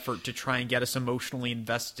last-ditch effort to try and get us emotionally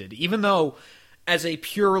invested. Even though, as a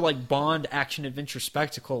pure like Bond action-adventure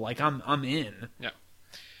spectacle, like I'm in. Yeah.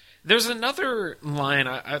 There's another line,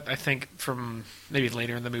 I think, from maybe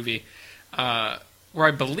later in the movie, where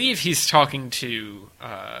I believe he's talking to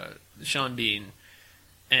Sean Bean,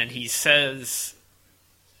 and he says...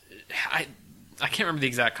 I can't remember the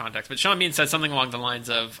exact context, but Sean Bean said something along the lines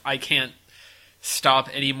of, I can't stop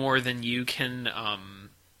any more than you can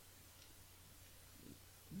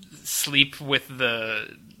sleep with the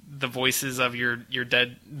voices of your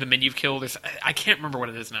dead, the men you've killed. I can't remember what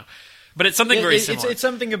it is now. But it's something very similar. It's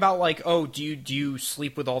something about like, oh, do you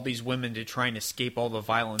sleep with all these women to try and escape all the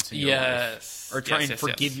violence in your life, or try and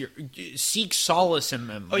forgive seek solace in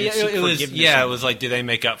them? Oh yeah, it was like, do they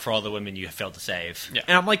make up for all the women you failed to save? Yeah.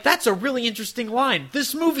 And I'm like, that's a really interesting line.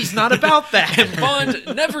 This movie's not about that. And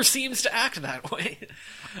Bond never seems to act that way.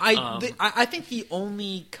 I think the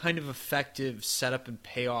only kind of effective setup and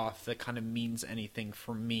payoff that kind of means anything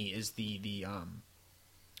for me is the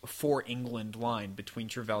for England line between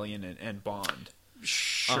Trevelyan and Bond.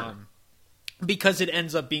 Sure. Because it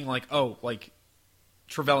ends up being like, oh, like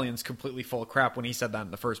Trevelyan's completely full of crap when he said that in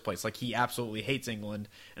the first place. Like, he absolutely hates England,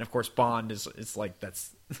 and of course Bond is like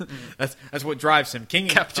that's that's what drives him, king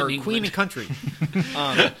Captain or England. queen and country.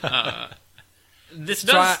 This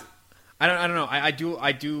does. So I don't know. I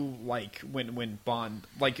do like when Bond,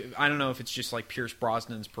 like, I don't know if it's just like Pierce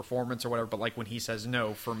Brosnan's performance or whatever, but like when he says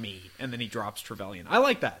no for me and then he drops Trevelyan. I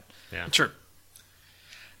like that. Yeah. Sure.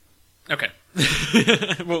 Okay.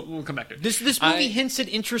 we'll come back to it. This movie hints at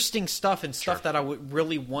interesting stuff and stuff that I would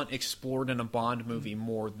really want explored in a Bond movie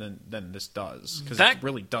more than this does, because it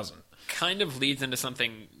really doesn't. Kind of leads into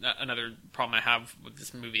something, another problem I have with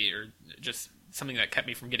this movie, or just something that kept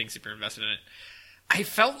me from getting super invested in it. I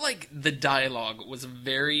felt like the dialogue was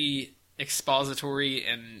very expository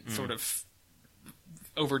and sort of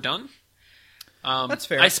overdone. That's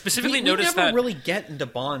fair. I specifically noticed that... We never really get into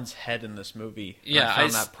Bond's head in this movie. Yeah, I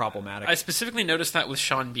found that problematic. I specifically noticed that with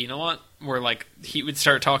Sean Bean a lot, where like he would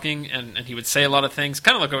start talking and he would say a lot of things,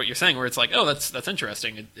 kind of like what you're saying, where it's like, oh, that's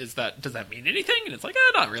interesting. Does that mean anything? And it's like,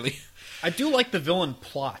 oh, not really. I do like the villain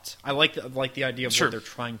plot. I like the idea of what they're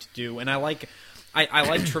trying to do, and I like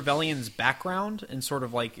Trevelyan's background and sort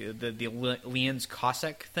of like the Lien's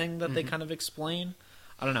Cossack thing that they kind of explain.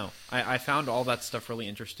 I don't know. I found all that stuff really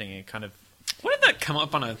interesting and kind of. When did that come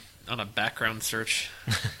up on a background search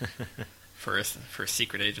for a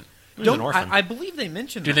secret agent? I believe they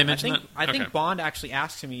mentioned. Did they mention that? I think Bond actually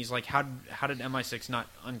asked him. He's like, "How did MI6 not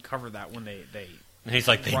uncover that when they?" And he's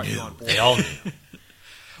like, "They knew. They all knew."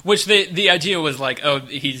 Which the idea was like, oh,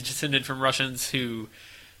 he's descended from Russians who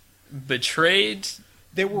betrayed.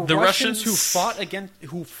 They were the Russians who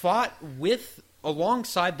fought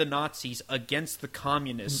alongside the Nazis against the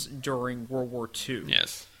communists during World War II.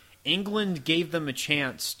 Yes. England gave them a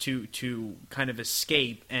chance to kind of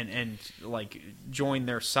escape and like join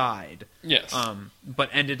their side. Yes. But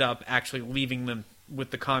ended up actually leaving them with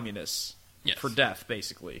the communists for death,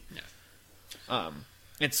 basically. Yes.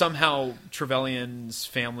 And somehow Trevelyan's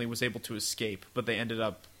family was able to escape, but they ended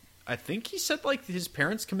up. I think he said like his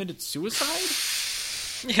parents committed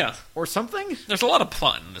suicide. Yeah. Or something? There's a lot of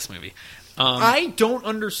plot in this movie. I don't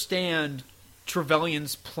understand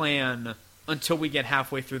Trevelyan's plan until we get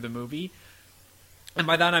halfway through the movie. And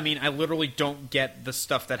by that I mean I literally don't get the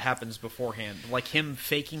stuff that happens beforehand. Like him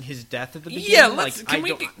faking his death at the beginning. Yeah, can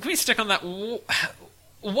we stick on that?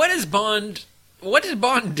 What did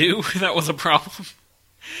Bond do that was a problem?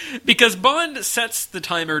 Because Bond sets the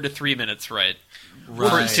timer to 3 minutes, right?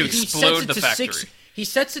 To explode the factory. He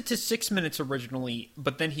sets it to 6 minutes originally,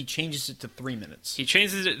 but then he changes it to 3 minutes. He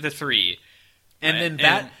changes it to 3. And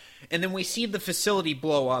then we see the facility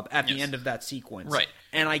blow up at the end of that sequence. Right.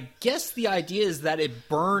 And I guess the idea is that it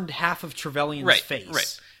burned half of Trevelyan's face.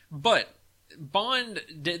 Right. But Bond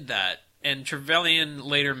did that, and Trevelyan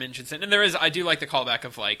later mentions it. And I do like the callback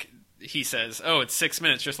of, like, he says, oh, it's 6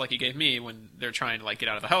 minutes, just like you gave me when they're trying to, like, get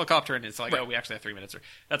out of the helicopter, and it's like, oh, we actually have 3 minutes.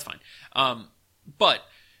 That's fine. But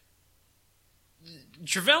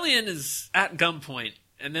Trevelyan is at gunpoint,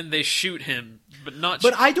 and then they shoot him, but not.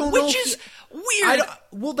 But I don't know, which is weird.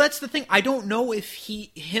 Well, that's the thing. I don't know if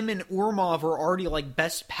him and Ourmov are already like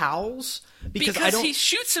best pals because he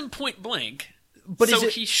shoots him point blank. But so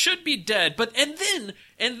he should be dead. But and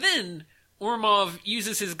then Ourmov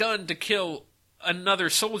uses his gun to kill another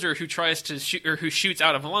soldier who tries to shoot or who shoots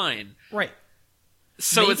out of line. Right.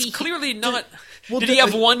 So maybe it's clearly not. Did he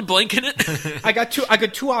have one blank in it? I got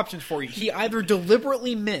two options for you. He either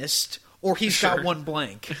deliberately missed, or he's got one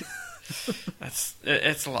blank.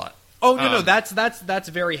 It's a lot. Oh no, that's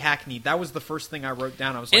very hackneyed. That was the first thing I wrote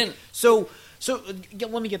down. I was like, so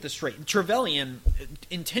let me get this straight. Trevelyan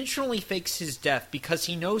intentionally fakes his death because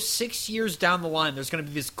he knows 6 years down the line there's going to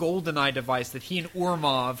be this GoldenEye device that he and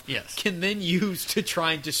Ourmov can then use to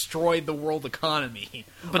try and destroy the world economy.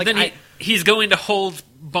 But like, then he's going to hold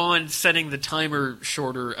Bond setting the timer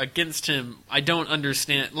shorter against him. I don't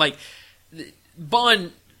understand. Like,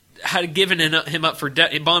 Bond had given him up for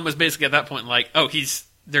death. Bond was basically at that point like, oh,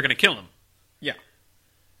 they're going to kill him. Yeah.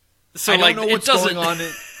 So I don't know what's going on.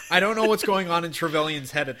 I don't know what's going on in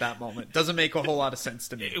Trevelyan's head at that moment. Doesn't make a whole lot of sense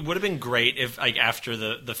to me. It would have been great if, like, after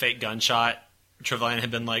the fake gunshot, Trevelyan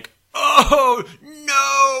had been like, "Oh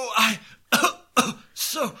no,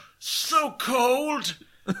 so cold."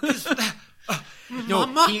 No,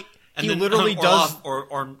 Mama? he literally does.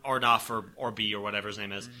 Ornoff or B or whatever his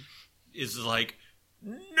name is like,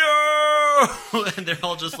 no, and they're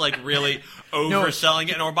all just like really overselling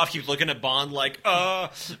it, and Ourmov keeps looking at Bond like,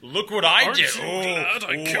 look what I did.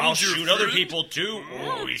 I'll shoot other people too.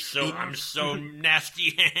 I'm so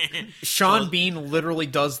nasty. Sean Bean literally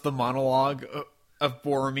does the monologue of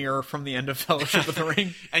Boromir from the end of Fellowship of the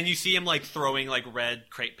Ring, and you see him like throwing like red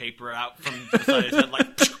crepe paper out from beside his head, like,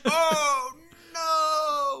 oh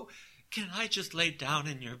no, can I just lay down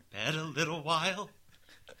in your bed a little while?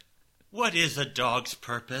 What is a dog's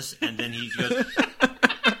purpose? And then he goes,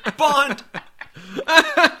 Bond,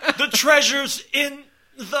 the treasure's in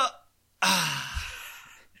the...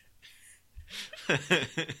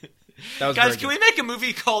 Guys, can we make a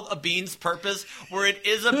movie called A Bean's Purpose, where it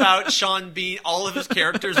is about Sean Bean, all of his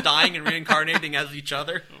characters dying and reincarnating as each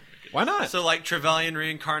other? Why not? So, like, Trevelyan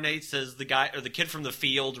reincarnates as the guy, or the kid from the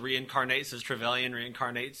field reincarnates as Trevelyan,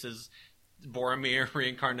 reincarnates as Boromir,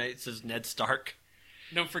 reincarnates as Ned Stark.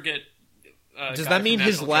 Don't forget... Does that mean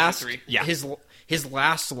his last his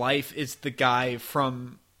last life is the guy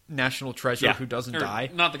from National Treasure who doesn't die?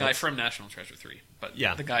 Not the guy from National Treasure 3, but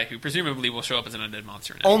the guy who presumably will show up as an undead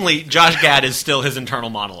monster. Only Josh Gad is still his internal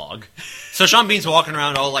monologue. So Sean Bean's walking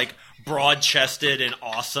around all like broad-chested and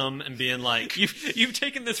awesome and being like... You've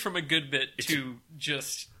taken this from a good bit to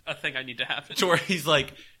just a thing I need to happen. To where he's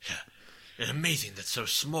like, it's amazing that so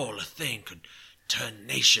small a thing could turn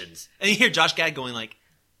nations. And you hear Josh Gad going like,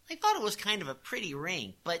 I thought it was kind of a pretty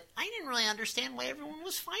ring, but I didn't really understand why everyone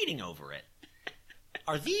was fighting over it.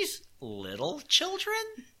 Are these little children?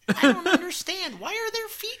 I don't understand. Why are their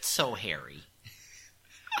feet so hairy?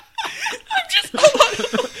 I'm just...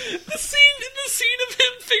 The scene of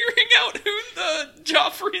him figuring out who the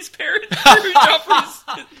Joffrey's parents are, who Joffrey's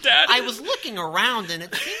dad is. I was looking around, and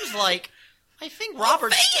it seems like... I think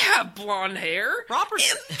Robert... They have blonde hair. Robert...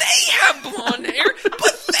 And they have blonde hair,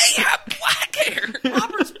 but they have black hair.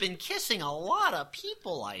 Robert's been kissing a lot of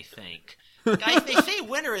people, I think. Guys, they say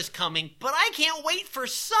winter is coming, but I can't wait for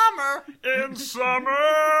summer. In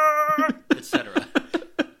summer! Etc.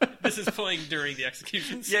 This is playing during the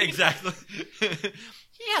execution scene. Yeah, exactly.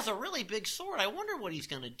 He has a really big sword. I wonder what he's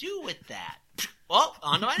going to do with that. well,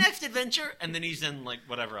 on to my next adventure. And then he's in, like,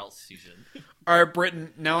 whatever else he's in. All right,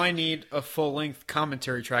 Britton, now I need a full-length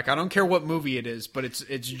commentary track. I don't care what movie it is, but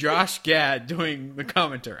it's Josh Gad doing the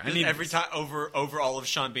commentary. I need every time over all of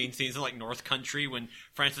Sean Bean scenes in, like, North Country, when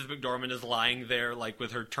Frances McDormand is lying there, like,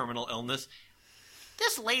 with her terminal illness.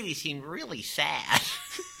 This lady seemed really sad.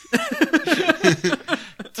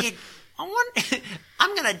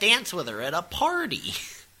 I'm going to dance with her at a party.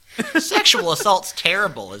 Sexual assault's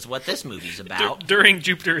terrible is what this movie's about. During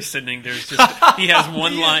Jupiter Ascending, there's just he has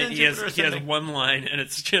one line. He has one line, and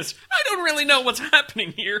it's just I don't really know what's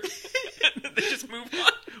happening here. They just move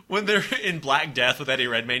on. When they're in Black Death with Eddie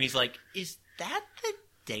Redmayne, he's like, "Is that the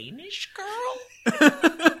Danish girl?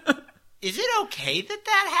 Is it okay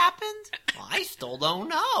that happened? Well, I still don't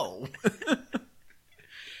know."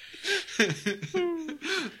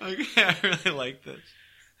 Okay, I really like this.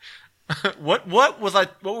 What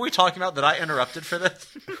were we talking about that I interrupted for this?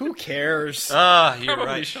 Who cares? You're Probably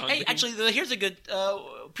right. Sean Hey, Bean. actually, here's a good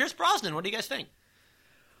Pierce Brosnan. What do you guys think?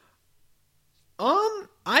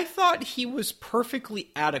 I thought he was perfectly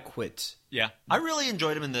adequate. Yeah, I really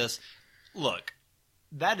enjoyed him in this. Look,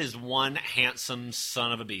 that is one handsome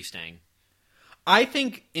son of a bee sting. I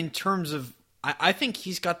think in terms of I think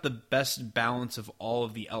he's got the best balance of all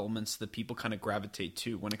of the elements that people kind of gravitate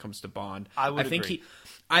to when it comes to Bond. I would agree.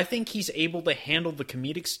 I think he's able to handle the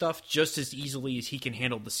comedic stuff just as easily as he can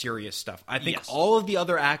handle the serious stuff. I think all of the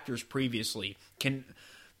other actors previously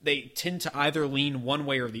they tend to either lean one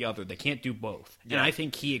way or the other. They can't do both. Yeah. And I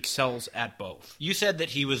think he excels at both. You said that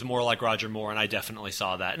he was more like Roger Moore, and I definitely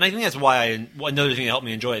saw that. And I think that's why another thing that helped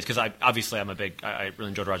me enjoy it is because I really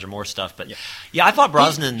enjoyed Roger Moore stuff. But yeah, I thought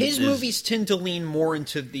Brosnan... His movies tend to lean more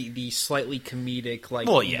into the slightly comedic,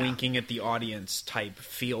 winking at the audience type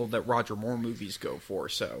feel that Roger Moore movies go for.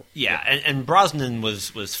 So and Brosnan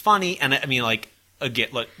was funny, and I mean, like... Again,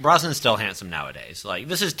 look, Brosnan's still handsome nowadays. Like,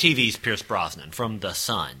 this is TV's Pierce Brosnan from The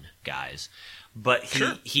Sun, guys. But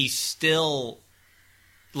he's still,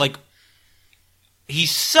 like,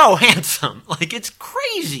 he's so handsome. Like, it's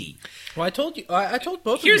crazy. Well, I told both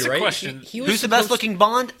of you, right? Here's a question. Who's the best-looking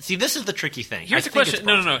Bond? See, this is the tricky thing. Here's a question.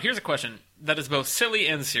 No. Here's a question that is both silly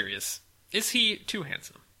and serious. Is he too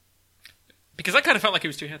handsome? Because I kind of felt like he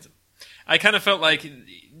was too handsome. I kind of felt like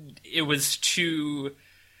it was too...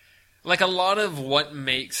 Like, a lot of what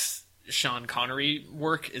makes Sean Connery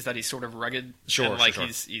work is that he's sort of rugged. Sure, and,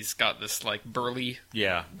 he's got this, like, burly...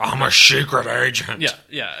 Yeah. I'm a secret agent.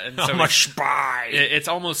 Yeah. And so I'm a spy. It's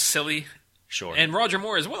almost silly. Sure. And Roger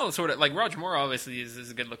Moore as well, sort of. Like, Roger Moore obviously is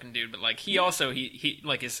a good-looking dude, but, like, he also, he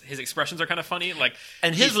like, his expressions are kind of funny. Like,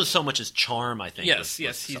 and his was so much his charm, I think. Yes,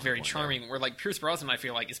 he's very charming. Where, like, Pierce Brosnan, I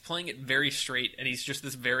feel like, is playing it very straight, and he's just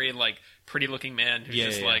this very, like, pretty-looking man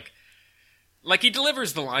who's like, he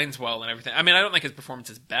delivers the lines well and everything. I mean, I don't think his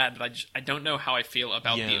performance is bad, but I don't know how I feel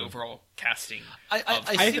about the overall casting.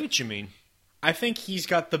 I see what you mean. I think he's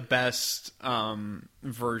got the best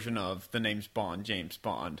version of the name's Bond, James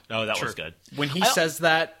Bond. Oh, that was good. When he says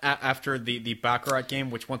that after the Baccarat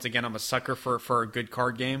game, which, once again, I'm a sucker for a good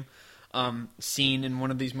card game scene in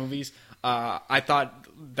one of these movies, I thought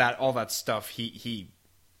that all that stuff, he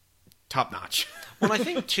top notch. Well, I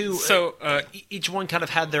think too. So each one kind of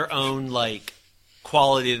had their own like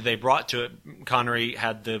quality that they brought to it. Connery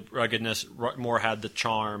had the ruggedness. Moore had the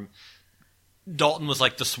charm. Dalton was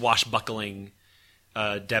like the swashbuckling,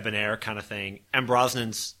 debonair kind of thing, and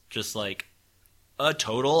Brosnan's just like a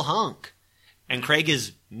total hunk. And Craig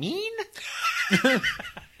is mean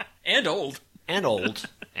and old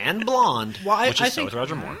and blonde, which is so with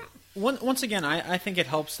Roger Moore. Once again, I think it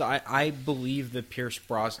helps that I believe that Pierce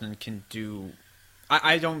Brosnan can do...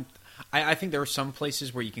 I think there are some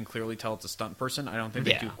places where you can clearly tell it's a stunt person. I don't think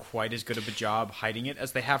they do quite as good of a job hiding it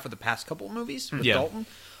as they have for the past couple of movies with Dalton.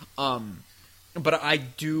 But I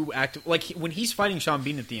do like when he's fighting Sean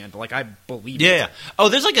Bean at the end. Like, I believe. Yeah. Oh,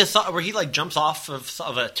 there's like a where he like jumps off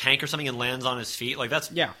of a tank or something and lands on his feet. Like that's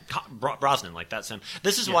Brosnan. Like that's him.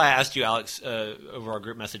 This is why I asked you, Alex, over our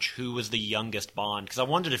group message, who was the youngest Bond? Because I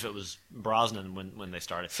wondered if it was Brosnan when they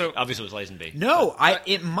started. So obviously it was Lazenby. No,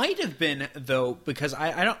 it might have been though, because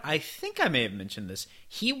I think I may have mentioned this.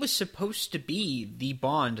 He was supposed to be the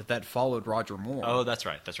Bond that followed Roger Moore. Oh, that's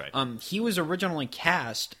right. He was originally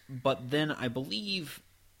cast, but then I believe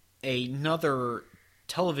another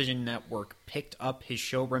television network picked up his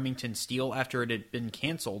show Remington Steele after it had been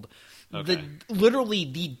canceled. Okay. Literally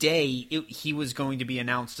the day he was going to be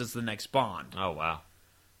announced as the next Bond. Oh, wow.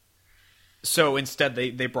 So instead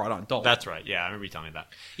they brought on Dalton. That's right. Yeah, I remember you telling me that.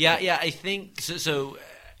 Yeah, I think so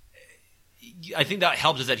I think that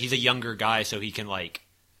helps is that he's a younger guy, so he can like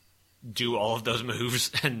do all of those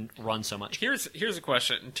moves and run so much. Here's a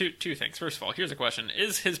question. Two things. First of all, here's a question.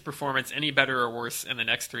 Is his performance any better or worse in the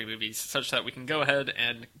next 3 movies, such that we can go ahead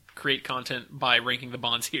and create content by ranking the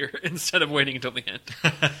Bonds here instead of waiting until the end?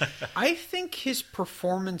 I think his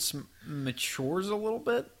performance matures a little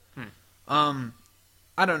bit.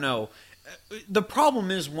 I don't know. The problem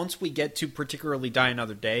is once we get to particularly Die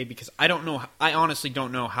Another Day, because I honestly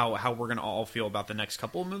don't know how we're going to all feel about the next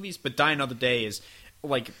couple of movies, but Die Another Day is,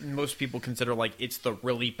 like, most people consider, like, it's the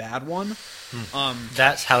really bad one.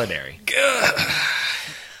 That's Halle Berry.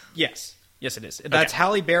 Yes, it is. That's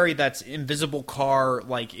Halle Berry, that's invisible car,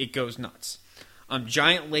 like, it goes nuts.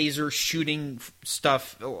 Giant laser shooting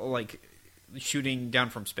stuff, like, shooting down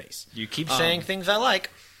from space. You keep saying things I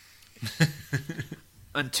like.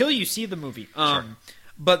 Until you see the movie. Sure.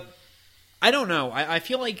 But I don't know. I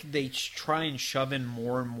feel like they try and shove in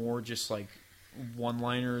more and more just like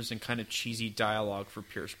one-liners and kind of cheesy dialogue for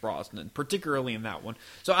Pierce Brosnan, particularly in that one.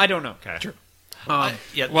 So I don't know. Okay. Sure.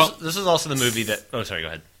 This is also the movie that... Oh, sorry, go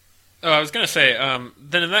ahead. Oh, I was going to say,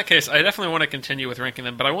 then in that case, I definitely want to continue with ranking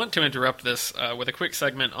them, but I want to interrupt this with a quick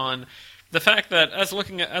segment on the fact that as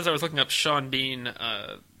I was looking up Sean Bean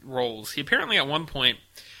roles, he apparently at one point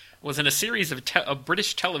was in a series of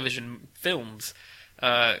British television films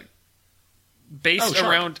based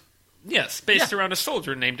around a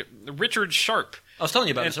soldier named Richard Sharp. I was telling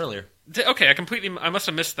you about this earlier. Okay, I must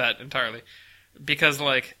have missed that entirely, because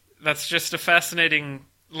like that's just a fascinating,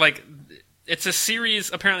 like, it's a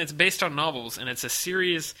series. Apparently, it's based on novels, and it's a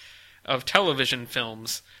series of television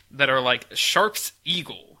films that are like Sharp's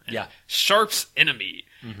Eagle, and Sharp's Enemy.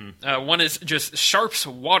 Mm-hmm. One is just Sharp's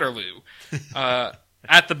Waterloo.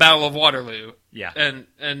 At the Battle of Waterloo. Yeah.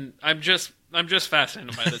 And I'm just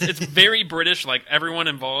fascinated by this. It's very British, like everyone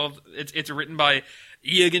involved. It's written by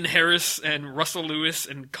Egan Harris and Russell Lewis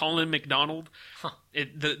and Colin MacDonald. Huh.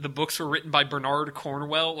 The books were written by Bernard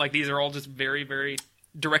Cornwell. Like, these are all just very, very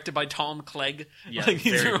directed by Tom Clegg. Yeah, like,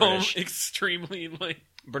 these are British. all extremely, like...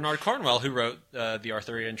 Bernard Cornwell, who wrote the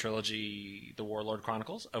Arthurian trilogy, The Warlord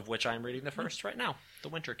Chronicles, of which I'm reading the first right now, The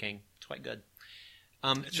Winter King. It's quite good.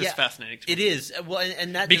 It's just fascinating to me. It is. Well,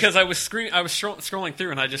 and that because I was scrolling through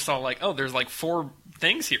and I just saw like, oh, there's like 4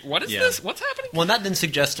 things here. What is this? What's happening? Well, that then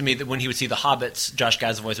suggests to me that when he would see the Hobbits, Josh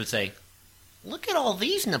Gad's voice would say, "Look at all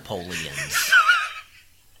these Napoleons."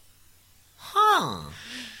 Huh.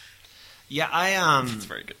 Yeah, It's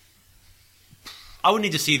very good. I would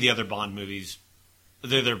need to see the other Bond movies,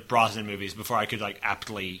 the other Brosnan movies, before I could like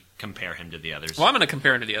aptly compare him to the others. Well, I'm going to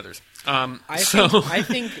compare him to the others.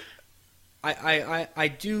 I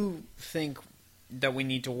do think that we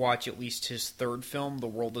need to watch at least his third film, The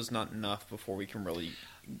World Is Not Enough, before we can really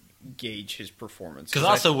gauge his performance. Because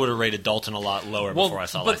I also would have rated Dalton a lot lower before I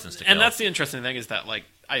saw License to Kill. And that's the interesting thing, is that like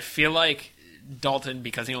I feel like Dalton,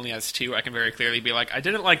 because he only has 2, I can very clearly be like, I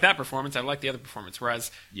didn't like that performance, I like the other performance. Whereas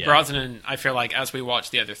Brosnan, I feel like as we watch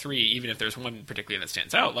the other 3, even if there's one particularly that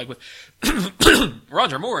stands out, like with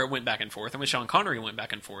Roger Moore, it went back and forth, and with Sean Connery, it went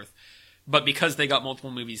back and forth. But because they got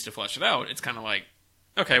multiple movies to flesh it out, it's kind of like,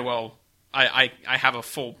 okay, well, I have a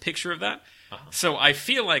full picture of that. Uh-huh. So I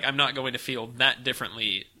feel like I'm not going to feel that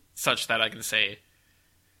differently, such that I can say,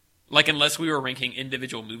 like, unless we were ranking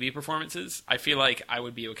individual movie performances, I feel like I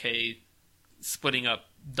would be okay splitting up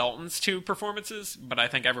Dalton's 2 performances. But I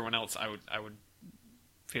think everyone else, I would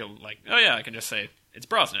feel like, oh yeah, I can just say it's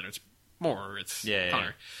Brosnan, or it's Moore, or it's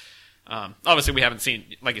Connery. Yeah. Obviously, we haven't seen,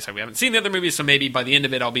 like you said, we haven't seen the other movies, so maybe by the end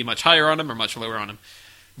of it, I'll be much higher on him or much lower on him.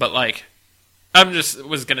 But like, was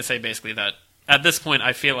going to say basically that at this point,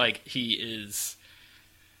 I feel like he is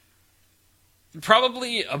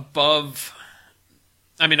probably above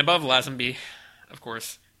Lazenby, of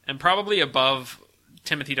course, and probably above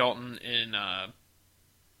Timothy Dalton in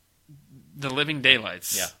The Living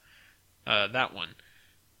Daylights. Yeah, that one,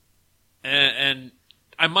 and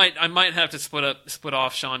I might have to split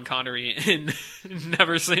off Sean Connery in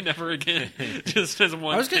Never Say Never Again, just as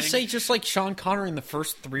one. I was going to thing. say, just like Sean Connery in the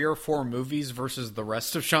first 3 or 4 movies versus the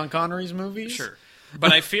rest of Sean Connery's movies. Sure,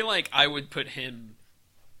 but I feel like I would put him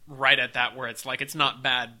right at that where it's like it's not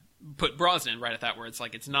bad. Put Brosnan right at that where it's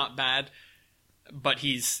like it's not bad, but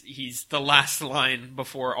he's the last line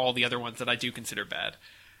before all the other ones that I do consider bad.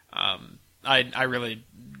 I really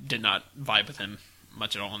did not vibe with him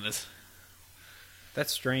much at all in this.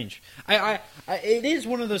 That's strange. It is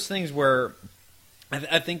one of those things where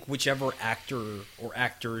I think whichever actor or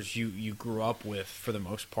actors you grew up with, for the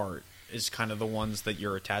most part, is kind of the ones that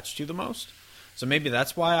you're attached to the most. So maybe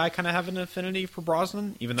that's why I kind of have an affinity for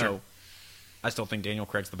Brosnan, even though I still think Daniel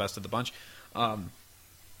Craig's the best of the bunch.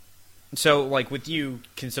 So, like, with you,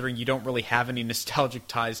 considering you don't really have any nostalgic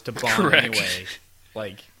ties to Bond anyway,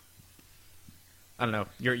 like... I don't know.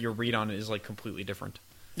 Your read on it is like completely different.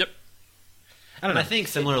 Yep. I think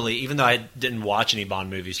similarly, even though I didn't watch any Bond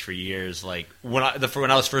movies for years, like when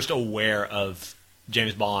I was first aware of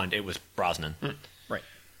James Bond, it was Brosnan. Right.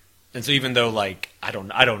 And so even though like I don't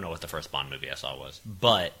know what the first Bond movie I saw was,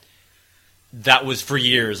 but that was for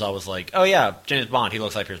years I was like, oh yeah, James Bond, he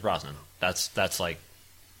looks like Pierce Brosnan. That's like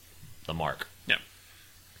the mark. Yeah.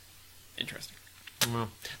 Interesting. Well,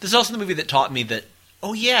 this is also the movie that taught me that,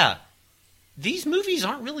 oh yeah, these movies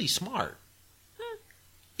aren't really smart.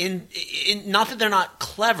 In not that they're not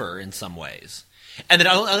clever in some ways, and that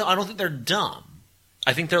I don't think they're dumb.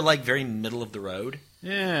 I think they're like very middle of the road.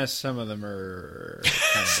 Yeah, some of them are.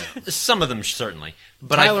 Some of them certainly,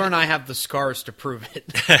 but Tyler and I have the scars to prove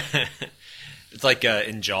it. It's like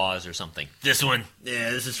in Jaws or something. This one,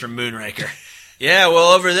 this is from Moonraker. Yeah,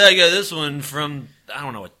 well over there, I got this one from I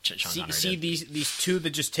don't know what Sean Connery did. These two that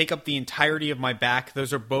just take up the entirety of my back.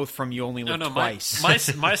 Those are both from You Only Live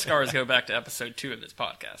Twice. My scars go back to episode 2 of this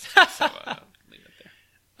podcast. So leave it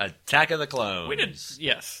there. Attack of the Clones. We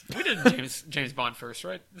did James Bond first,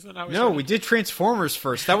 right? Isn't that how we No, we did Transformers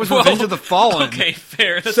first. That was Revenge of the Fallen. Okay,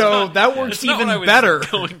 fair. That works even better.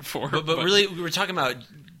 Going for, but really, we were talking about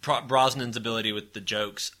Brosnan's ability with the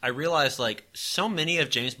jokes. I realized like so many of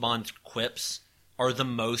James Bond's quips are the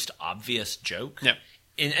most obvious joke. Yeah.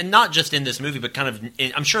 And not just in this movie, but kind of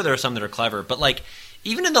I'm sure there are some that are clever, but like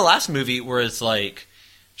even in the last movie where it's like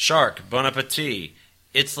shark, bon appetit,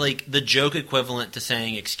 it's like the joke equivalent to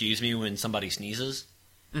saying excuse me when somebody sneezes.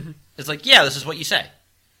 Mm-hmm. It's like, yeah, this is what you say.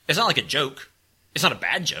 It's not like a joke. It's not a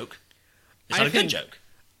bad joke. It's not a good joke.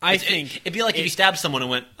 It'd be like if you stabbed someone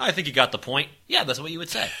and went, I think you got the point. Yeah, that's what you would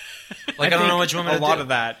say. Like I don't know what you want me to do. A lot of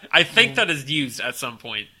that. I think that is used at some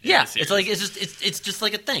point. Yeah, it's like it's just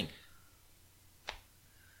like a thing.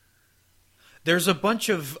 There's a bunch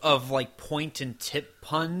of like point and tip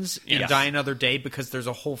puns in Die Another Day because there's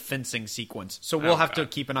a whole fencing sequence. So we'll have to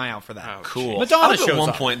keep an eye out for that. Oh, cool. Madonna shows at one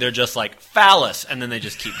up. point they're just like phallus, and then they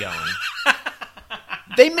just keep going.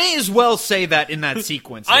 They may as well say that in that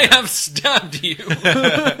sequence. I have stabbed you.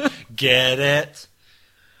 Get it?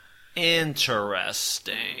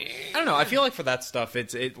 Interesting. I don't know. I feel like for that stuff,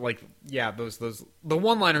 those the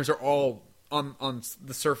one-liners are all on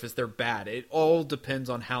the surface. They're bad. It all depends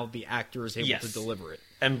on how the actor is able to deliver it.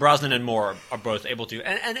 And Brosnan and Moore are both able to.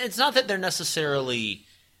 And it's not that they're necessarily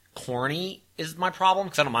corny is my problem,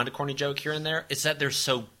 because I don't mind a corny joke here and there. It's that they're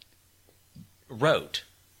so rote.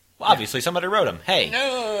 Well, obviously, somebody wrote them. Hey.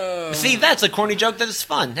 No. See, that's a corny joke that is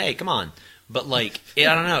fun. Hey, come on. But, like, I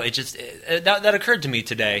don't know. It just that occurred to me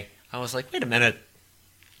today. I was like, wait a minute.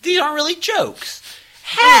 These aren't really jokes.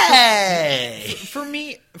 Hey! For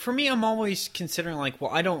me, I'm always considering, like,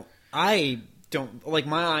 well, I don't, like,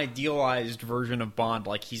 my idealized version of Bond,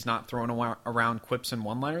 like, he's not throwing around quips and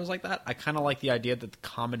one-liners like that. I kind of like the idea that the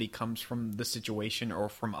comedy comes from the situation or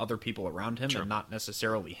from other people around him and not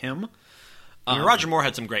necessarily him. I mean, Roger Moore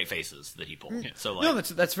had some great faces that he pulled. Yeah. So, like, no,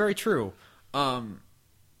 that's very true. I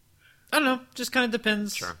don't know. Just kind of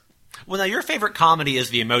depends. Sure. Well, now, your favorite comedy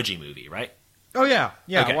is the Emoji Movie, right? Oh, yeah.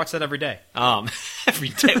 Yeah, okay. I watch that every day. Every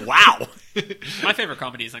day? Wow. My favorite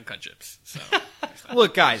comedy is Uncut Gems. So.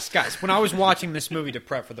 Look, guys, when I was watching this movie to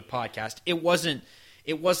prep for the podcast, it wasn't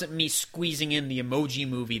me squeezing in the Emoji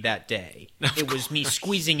Movie that day. It was me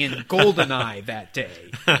squeezing in GoldenEye that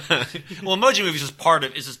day. Well, Emoji Movie is just part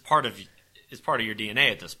of your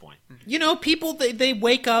DNA at this point. You know, people, they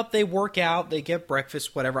wake up, they work out, they get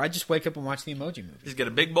breakfast, whatever. I just wake up and watch the Emoji Movie. Just get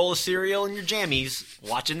a big bowl of cereal and your jammies,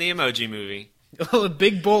 watching the Emoji Movie. A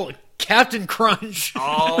big bowl of Captain Crunch.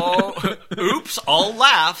 Oh, oops, all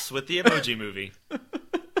laughs with the Emoji Movie.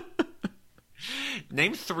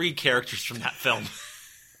 Name 3 characters from that film.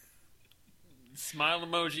 Smile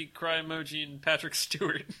emoji, cry emoji, and Patrick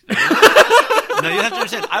Stewart. No, you have to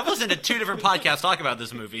understand, I've listened to 2 different podcasts talk about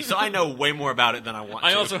this movie, so I know way more about it than I want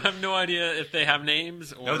to. I also have no idea if they have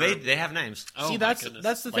names. Or... No, they have names. Oh, see, that's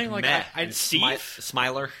the thing. Like Steve?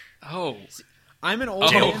 Smiler. Oh. I'm an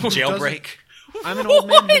old man. Jailbreak. I'm an old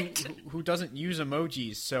man who doesn't use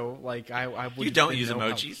emojis, so like I would. You don't use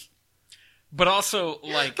emojis, but also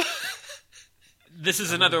like this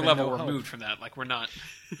is another level removed from that. Like we're not.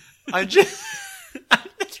 I'm just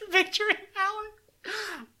picturing Alan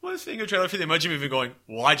was seeing a trailer for the Emoji Movie, going,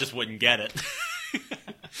 "Well, I just wouldn't get it.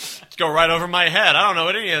 Just go right over my head. I don't know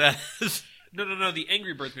what any of that is." No. The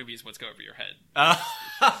Angry Birds movie is what's go over your head.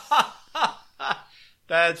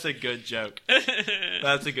 That's a good joke.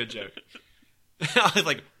 That's a good joke. I was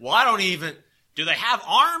like, well, I don't even... Do they have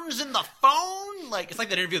arms in the phone? Like, it's like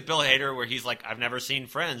that interview with Bill Hader where he's like, I've never seen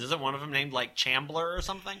Friends. Isn't one of them named, like, Chambler or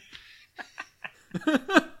something?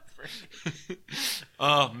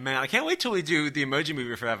 Oh man, I can't wait till we do the Emoji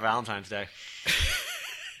Movie for Valentine's Day.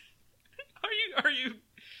 Are you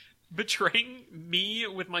betraying me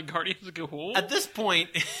with my Guardians of Ga'Hoole? At this point,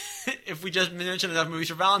 if we just mention enough movies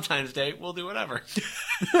for Valentine's Day, we'll do whatever.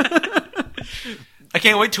 I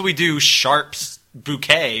can't wait till we do Sharp's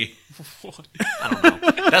Bouquet. I don't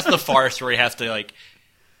know. That's the farce where he has to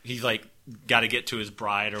he's got to get to his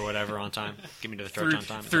bride or whatever on time. Get me to the church on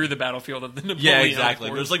time. Through the battlefield of the Napoleonic Yeah, exactly.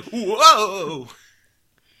 But it's whoa!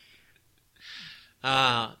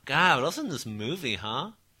 God, what else in this movie,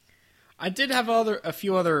 huh? I did have a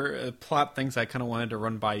few other plot things I kind of wanted to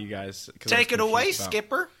run by you guys. Take it away,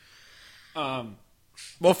 Skipper.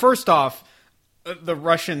 Well, first off, the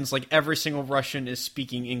Russians, every single Russian is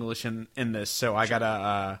speaking English in this, so I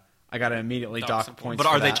gotta immediately dock points. But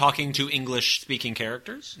are they talking to English-speaking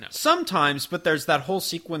characters? No. Sometimes, but there's that whole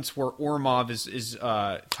sequence where Ormov is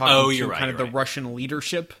talking to the Russian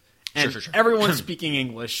leadership, and Sure. everyone's speaking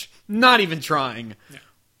English, not even trying. Yeah.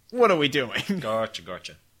 What are we doing?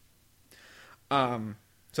 Gotcha.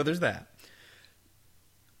 So there's that.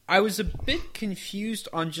 I was a bit confused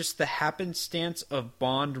on just the happenstance of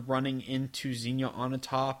Bond running into Xenia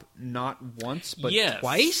Onatopp not once, but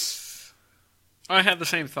twice. I had the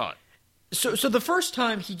same thought. So the first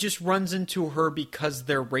time he just runs into her because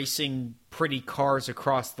they're racing pretty cars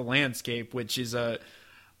across the landscape, which is that's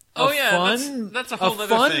a whole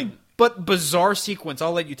other thing. But bizarre sequence.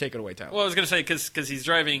 I'll let you take it away, Tyler. Well, I was going to say because he's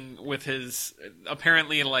driving with his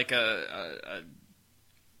apparently a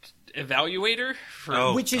evaluator.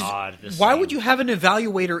 Which is why would you have an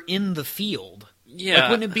evaluator in the field? Yeah,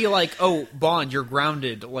 wouldn't it be Bond, you're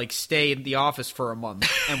grounded. Stay in the office for a month,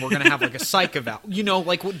 and we're going to have a psych eval.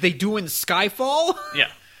 Like what they do in Skyfall. Yeah,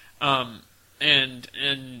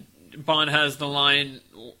 and Bond has the line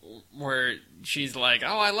where she's like,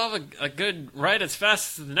 "Oh, I love a good ride as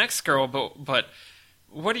fast as the next girl, but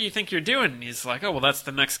what do you think you're doing?" And he's like, "Oh, well, that's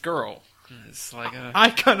the next girl." And it's I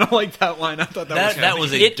kind of like that line. I thought that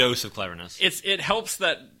was a dose of cleverness. It helps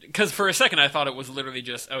that because for a second I thought it was literally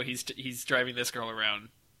just he's driving this girl around,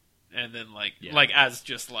 and then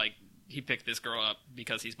he picked this girl up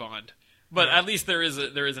because he's Bond. But at least there is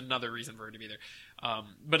another reason for her to be there.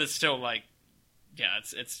 But it's still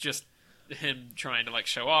it's just him trying to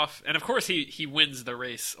show off, and of course he wins the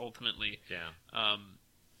race ultimately. Yeah.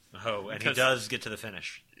 And he does get to the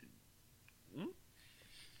finish.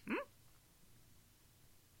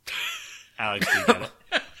 Alex, do you get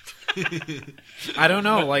it? I don't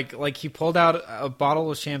know. Like he pulled out a bottle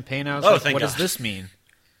of champagne. I was what does this mean?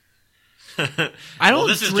 I don't.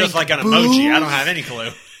 This is just like an emoji. I don't have any clue.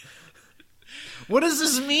 What does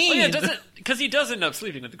this mean? Because he does end up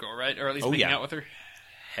sleeping with the girl, right? Or at least making out with her.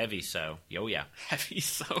 Heavy so. Oh, yeah. Heavy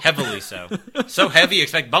so. Heavily so. So heavy,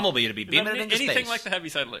 expect Bumblebee to be beaming it into space. Anything like the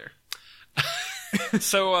Heaviside Layer.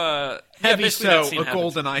 So, Heavy so, a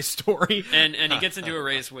GoldenEye story. And he gets into a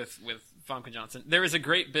race with Famke Johnson. There is a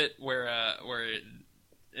great bit where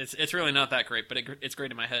it's really not that great, but it's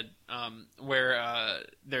great in my head, where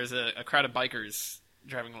there's a crowd of bikers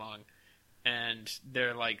driving along. And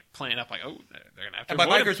they're playing up oh, they're gonna have to. And by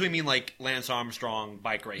bikers we mean Lance Armstrong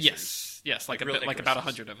bike racers. Yes, about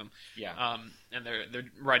 100 of them. Yeah. And they're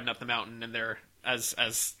riding up the mountain, and they're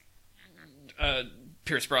as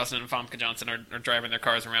Pierce Brosnan and Famke Johnson are driving their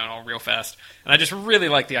cars around all real fast. And I just really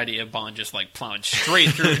like the idea of Bond just plowing straight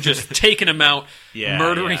through, just taking them out,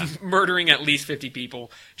 murdering at least 50 people,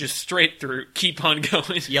 just straight through, keep on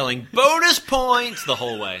going, yelling bonus points the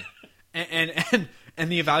whole way. And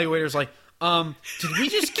the evaluator's like, did we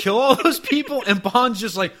just kill all those people? And Bond's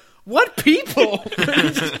just like, what people? And he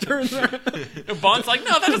just turns around. And Bond's like,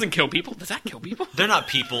 no, that doesn't kill people. Does that kill people? They're not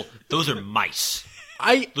people. Those are mice.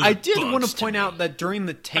 I did want to point out that during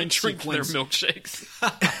the tank their sequence,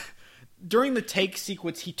 milkshakes. During the take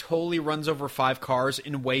sequence, he totally runs over 5 cars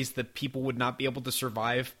in ways that people would not be able to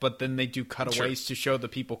survive. But then they do cutaways to show the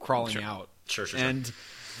people crawling out. Sure. And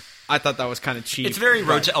I thought that was kind of cheap. It's very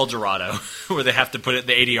Road to El Dorado, where they have to put it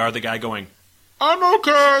the ADR, the guy going, "I'm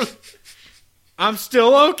okay, I'm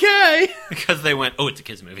still okay," because they went, "Oh, it's a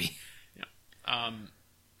kids movie." Yeah.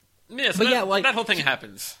 That whole thing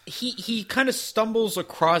happens. He kind of stumbles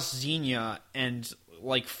across Xenia and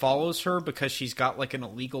follows her because she's got an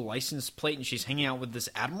illegal license plate and she's hanging out with this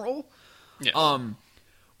admiral. Yes.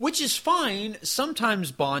 Which is fine.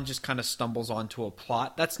 Sometimes Bond just kind of stumbles onto a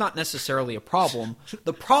plot. That's not necessarily a problem.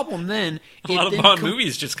 The problem then... a lot of Bond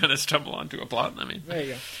movies just kind of stumble onto a plot. I mean... There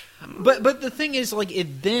you go. But the thing is,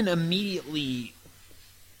 it then immediately...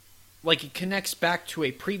 it connects back to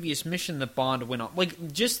a previous mission that Bond went on.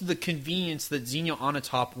 Just the convenience that Xenia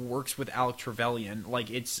Onatopp works with Alec Trevelyan.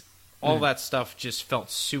 All that stuff just felt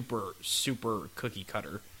super, super cookie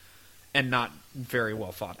cutter and not very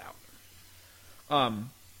well thought out.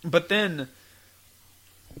 But then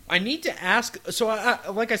I need to ask. So,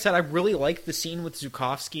 like I said, I really like the scene with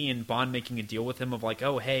Zukovsky and Bond making a deal with him of like,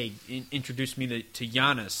 oh, hey, introduce me to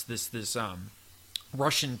Yanis, this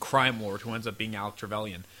Russian crime lord who ends up being Alec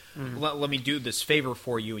Trevelyan. Let me do this favor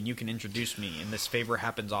for you, and you can introduce me. And this favor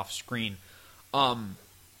happens off screen.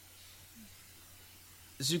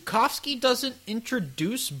 Zukovsky doesn't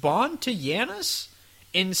introduce Bond to Yanis.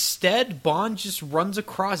 Instead, Bond just runs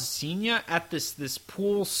across Xenia at this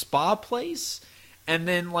pool spa place, and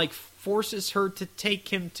then like forces her to take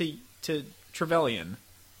him to Trevelyan.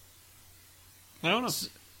 I don't know.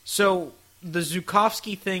 So the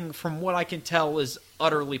Zukovsky thing, from what I can tell, is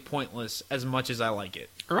utterly pointless. As much as I like it,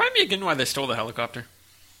 Remind me again why they stole the helicopter.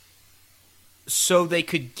 So they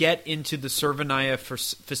could get into the Cervanaya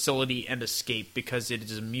facility and escape because it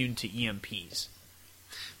is immune to EMPs.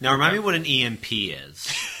 Now, remind me what an EMP is.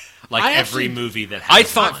 Like every movie that has I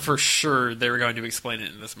thought for sure they were going to explain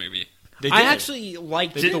it in this movie. I actually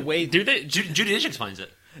liked the way... Do they? Judi Dench explains it.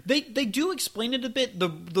 They do explain it a bit.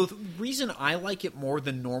 The reason I like it more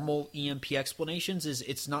than normal EMP explanations is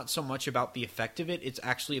it's not so much about the effect of it, it's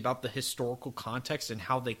actually about the historical context and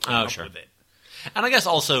how they came up with it. And I guess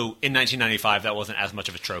also in 1995 that wasn't as much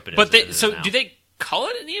of a trope. But do they call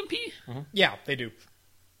it an EMP? Mm-hmm. Yeah, they do.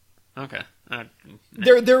 Okay.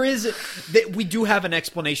 There is we do have an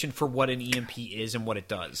explanation for what an EMP is and what it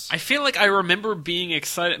does. I feel like I remember being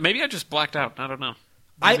excited. Maybe I just blacked out. I don't know.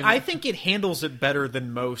 I think it handles it better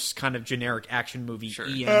than most kind of generic action movie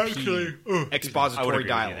EMP expository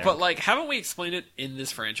dialogue. But like, haven't we explained it in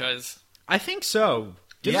this franchise? I think think so.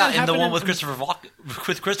 In the one with Christopher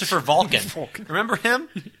Walken. Remember him?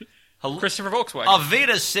 Christopher Volkswagen. Auf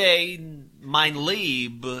Wiedersehen, mein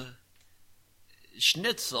Lieb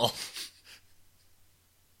Schnitzel.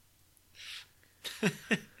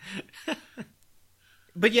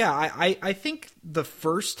 But yeah, I think the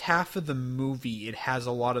first half of the movie, it has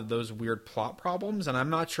a lot of those weird plot problems, and I'm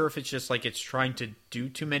not sure if it's just like it's trying to do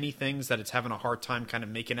too many things that it's having a hard time kind of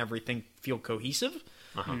making everything feel cohesive.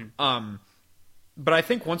 But I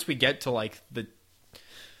think once we get to like the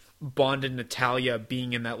Bond and Natalia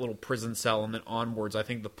being in that little prison cell and then onwards, I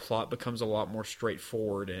think the plot becomes a lot more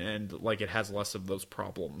straightforward and like it has less of those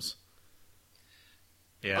problems.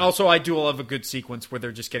 Yeah. Also, I do love a good sequence where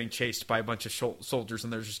they're just getting chased by a bunch of soldiers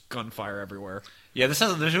and there's just gunfire everywhere. Yeah, this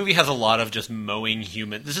movie has a lot of just mowing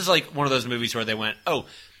humans. This is like one of those movies where they went, oh,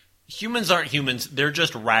 humans aren't humans. They're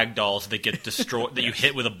just rag dolls that get destroyed, that you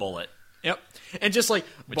hit with a bullet. Yep. And just like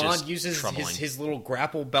Bond uses his little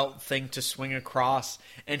grapple belt thing to swing across,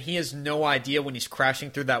 and he has no idea when he's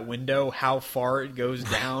crashing through that window how far it goes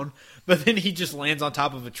down. But then he just lands on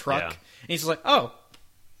top of a truck, and he's just like, oh,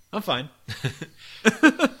 I'm fine.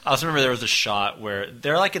 I also remember there was a shot where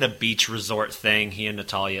they're like at a beach resort thing, he and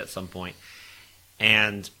Natalia at some point,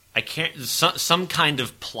 and some kind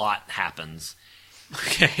of plot happens.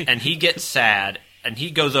 Okay. And he gets sad, and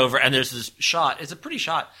he goes over, and there's this shot, it's a pretty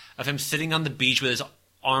shot, of him sitting on the beach with his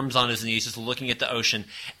arms on his knees, just looking at the ocean.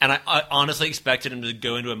 And I honestly expected him to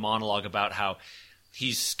go into a monologue about how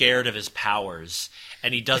he's scared of his powers,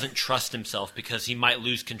 and he doesn't trust himself because he might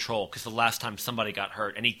lose control because the last time somebody got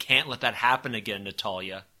hurt, and he can't let that happen again,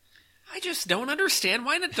 Natalia. I just don't understand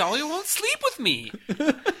why Natalia won't sleep with me.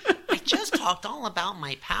 I just talked all about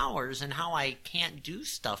my powers and how I can't do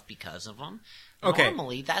stuff because of them. Okay.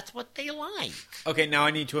 Normally, that's what they like. Okay, now I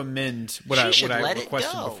need to amend what I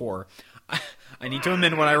requested before. I need to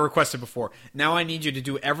amend what I requested before. Now I need you to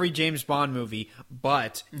do every James Bond movie,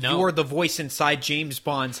 but you are the voice inside James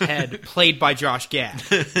Bond's head, played by Josh Gad.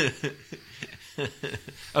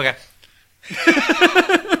 Okay.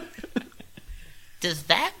 Does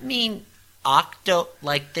that mean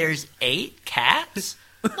like there's 8 cats?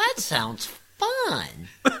 That sounds fun.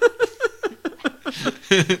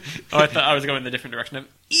 I thought I was going in the different direction of,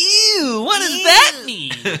 ew, what does that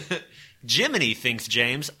mean? Jiminy thinks,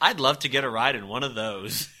 James, I'd love to get a ride in one of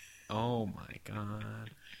those. Oh my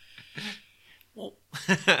god. Well,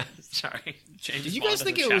 sorry. Did you guys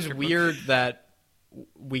think it was weird that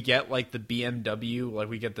we get like the BMW, like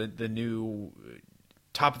we get the new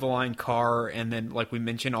top of the line car, and then like we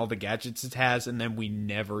mention all the gadgets it has, and then we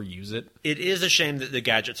never use it? It is a shame that the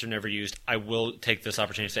gadgets are never used. I will take this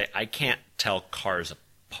opportunity to say I can't tell cars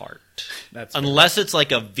apart. Unless it's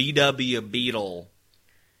like a VW Beetle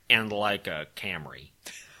and like a Camry.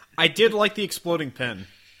 I did like the exploding pen.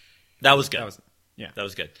 That was good. That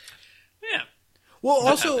was good. Yeah. Well,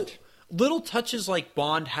 also little touches like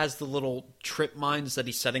Bond has the little trip mines that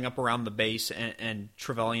he's setting up around the base, and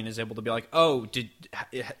Trevelyan is able to be like, "Oh,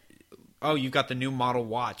 oh, you've got the new model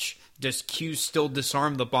watch. Does Q still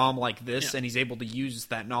disarm the bomb like this? And he's able to use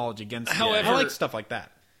that knowledge against you. I like stuff like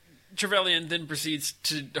that. Trevelyan then proceeds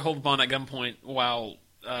to hold Bond at gunpoint while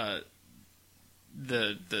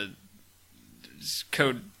the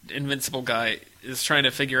code invincible guy is trying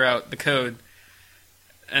to figure out the code,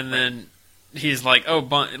 and then he's like, "Oh,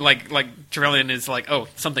 Bond," like Trevelyan is like, "Oh,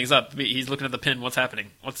 something's up." He's looking at the pin. What's happening?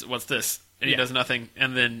 What's this? And he does nothing,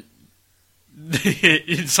 and then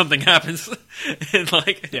something happens, and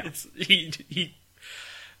he.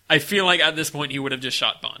 I feel like at this point he would have just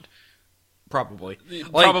shot Bond. Probably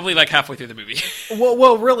halfway through the movie.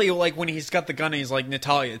 well, really, like when he's got the gun and he's like,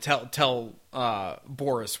 Natalia, tell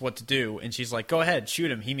Boris what to do, and she's like, go ahead,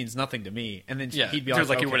 shoot him. He means nothing to me. And then he'd be like,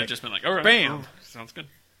 okay. He would have just been like, all right, bam, sounds good.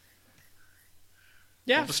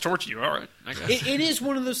 Yeah, we'll just torture you. All right, I guess. It is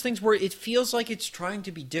one of those things where it feels like it's trying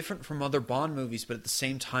to be different from other Bond movies, but at the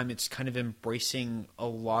same time, it's kind of embracing a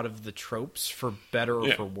lot of the tropes for better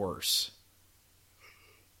or for worse.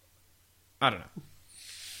 I don't know.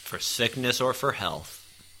 For sickness or for health.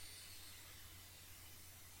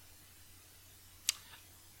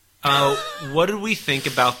 What did we think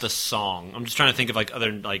about the song? I'm just trying to think of like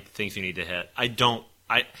other like things you need to hit.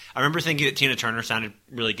 I remember thinking that Tina Turner sounded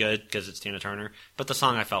really good because it's Tina Turner, but the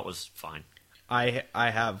song I felt was fine. I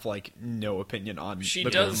have like no opinion on she the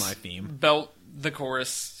does my theme. Belt the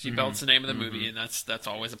chorus. She belts the name of the movie, and that's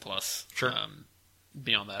always a plus. Sure.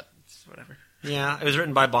 Beyond that, it's whatever. Yeah, it was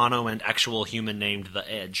written by Bono and actual human named The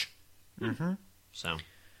Edge. Mm-hmm. So,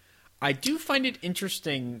 I do find it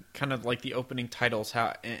interesting, kind of like the opening titles,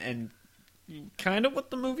 how and kind of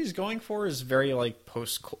what the movie's going for is very like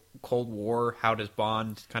post Cold War. How does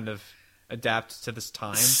Bond kind of adapt to this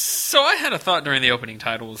time? So I had a thought during the opening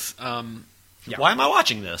titles. Why am I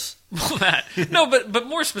watching this? No, but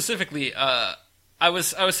more specifically, I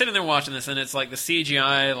was sitting there watching this, and it's like the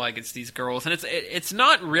CGI, like it's these girls, and it's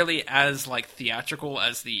not really as like theatrical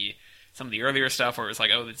as some of the earlier stuff, where it's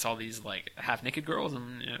like, oh, it's all these like half naked girls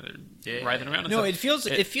and they're writhing around. And no,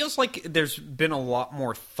 stuff. it feels like there's been a lot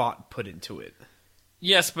more thought put into it.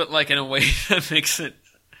 Yes, but like in a way that makes it.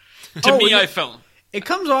 To me, I felt it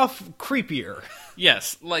comes off creepier.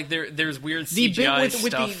 Yes, like there's weird CGI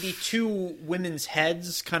stuff. With the two women's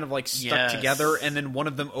heads kind of like stuck together, and then one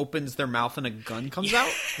of them opens their mouth and a gun comes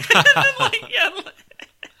out.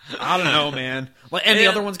 I don't know, man. And the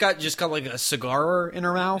other one's got like a cigar in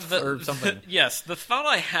her mouth or something. Yes, the thought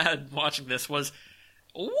I had watching this was,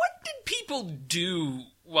 what did people do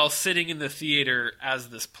while sitting in the theater as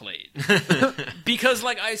this played? Because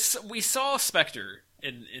like we saw Spectre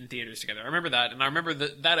in theaters together. I remember that, and I remember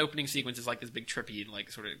that opening sequence is like this big trippy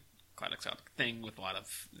like sort of kaleidoscopic thing with a lot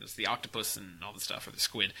of the octopus and all the stuff, or the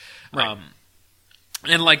squid. Right.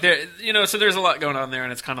 And like there, so there's a lot going on there,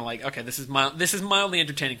 and it's kind of like, okay, this is mildly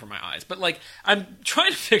entertaining for my eyes, but like I'm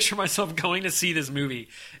trying to picture myself going to see this movie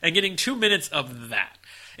and getting 2 minutes of that,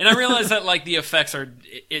 and I realize that like the effects are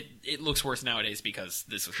it looks worse nowadays because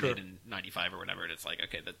this was made in '95 or whatever, and it's like,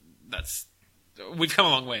 okay, that's we've come a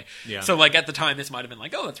long way. Yeah. So like at the time, this might have been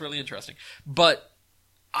like, oh, that's really interesting, but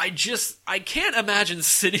I can't imagine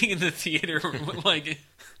sitting in the theater like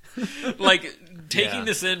taking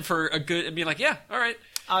this in for a good and being like, yeah, all right.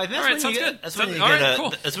 Sounds good. That's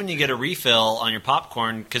when you get a refill on your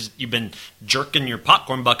popcorn because you've been jerking your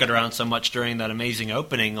popcorn bucket around so much during that amazing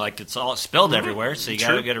opening, like it's all spilled everywhere. So you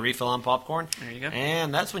got to get a refill on popcorn. There you go.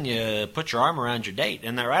 And that's when you put your arm around your date.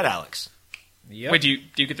 Isn't that right, Alex? Yep. Wait, do you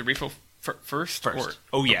get the refill first? Or?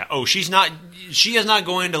 Oh yeah. Oh, she is not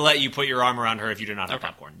going to let you put your arm around her if you do not have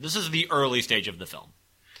popcorn. This is the early stage of the film.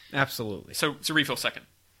 Absolutely. So refill second.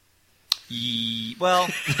 Well,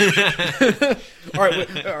 all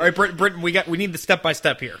right, Britton. We need the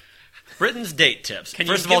step-by-step here. Britain's date tips.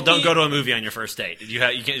 First of all, don't go to a movie on your first date. You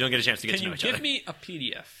don't get a chance to get to know each other. Can you give me a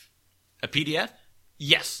PDF? A PDF?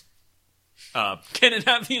 Yes. Can it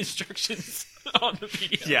have the instructions on the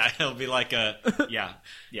PDF? Yeah, it'll be like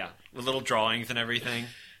with little drawings and everything.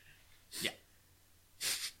 Yeah.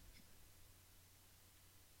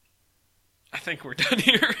 I think we're done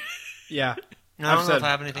here. Yeah. I don't know if I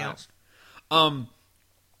have anything else.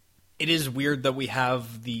 It is weird that we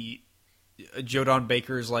have the Joe Don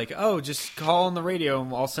Baker's like, oh, just call on the radio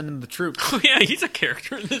and I'll send him the troops. Oh yeah, he's a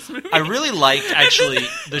character in this movie. I really liked actually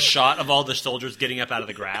the shot of all the soldiers getting up out of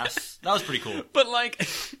the grass. That was pretty cool. But like,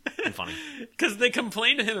 and funny because they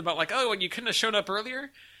complained to him about like, oh, you couldn't have showed up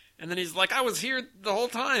earlier. And then he's like, I was here the whole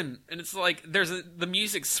time. And it's like, the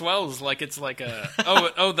music swells like it's like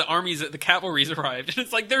the cavalry's arrived. And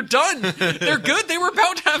it's like, they're done. They're good. They were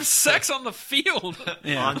about to have sex on the field.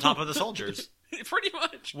 On top of the soldiers. Pretty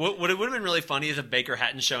much. What it would have been really funny is if Baker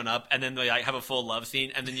hadn't shown up, and then they like have a full love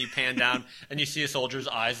scene, and then you pan down and you see a soldier's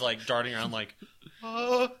eyes like darting around, like,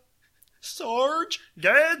 Sarge,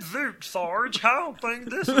 Gadzooks, Sarge. I don't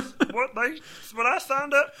think this is what I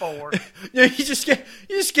signed up for. Yeah, you just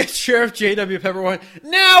get Sheriff J.W. Peppercorn.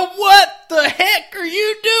 Now what the heck are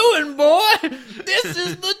you doing, boy? This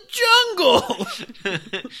is the jungle.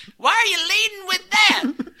 Why are you leading with that?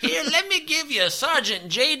 Here, let me give you Sergeant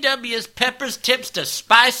J.W.'s Pepper's tips to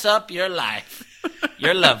spice up your life,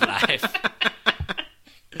 your love life.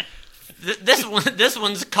 This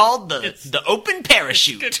one's called the open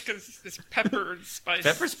parachute. It's pepper and spice.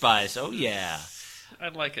 Pepper spice. Oh yeah, I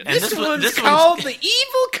like it. And this one's called the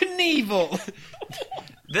Evil Knievel.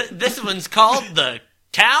 This one's called the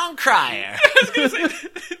Town Crier. I was gonna say,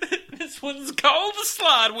 this one's called the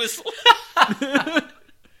slide whistle.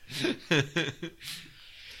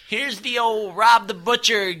 Here's the old Rob the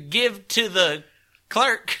Butcher give to the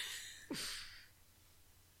clerk.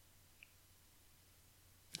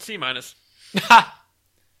 C minus.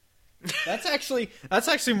 That's actually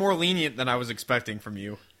more lenient than I was expecting from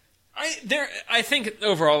you. I think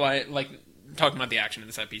overall I like talking about the action in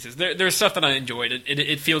the set pieces. There's stuff that I enjoyed.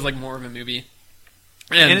 It feels like more of a movie,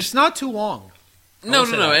 and it's not too long. No,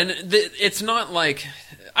 and it's not like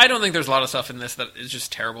I don't think there's a lot of stuff in this that is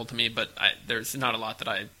just terrible to me. But there's not a lot that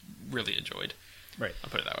I really enjoyed. Right, I'll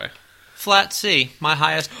put it that way. Flat C, my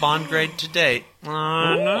highest Bond grade to date. No.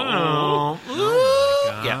 Oh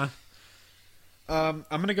my God. Yeah. I'm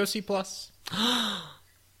gonna go C+. Ha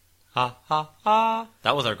ha ha.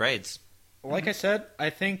 That was our grades. Like I said,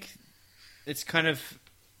 I think it's kind of,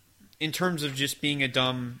 in terms of just being a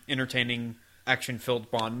dumb, entertaining,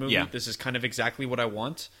 action-filled Bond movie, this is kind of exactly what I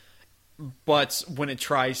want. But when it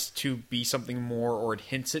tries to be something more, or it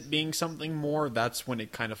hints at being something more, that's when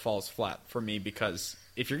it kind of falls flat for me, because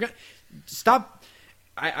if you're gonna stop,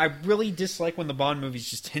 I really dislike when the Bond movies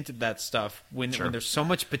just hint at that stuff when there's so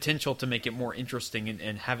much potential to make it more interesting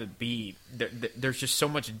and have it be there's just so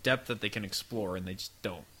much depth that they can explore, and they just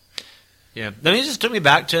don't. Yeah, I mean, it just took me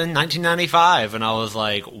back to 1995, and I was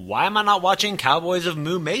like, why am I not watching Cowboys of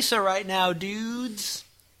Moo Mesa right now, dudes?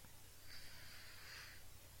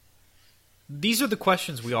 These are the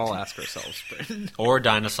questions we all ask ourselves. Or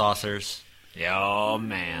Dinosaurs. Yeah, oh,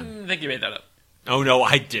 man. I think you made that up. Oh, no,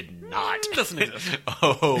 I did not. Doesn't exist.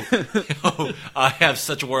 Oh, I have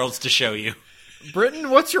such worlds to show you. Britton,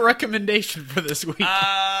 what's your recommendation for this week?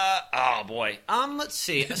 Oh, boy. Let's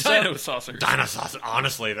see. Dinosaurs. Dinosaurs.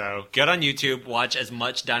 Honestly, though. Get on YouTube. Watch as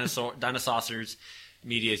much Dinosaurs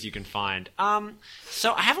media as you can find.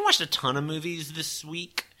 So I haven't watched a ton of movies this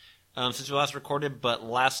week since we last recorded, but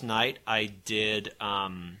last night I did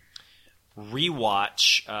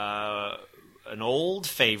rewatch an old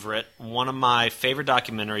favorite, one of my favorite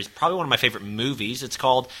documentaries, probably one of my favorite movies. It's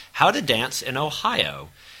called How to Dance in Ohio.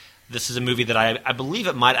 This is a movie that I believe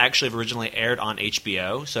it might actually have originally aired on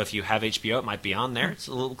HBO. So if you have HBO, it might be on there. It's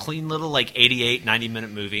a little clean little like 88,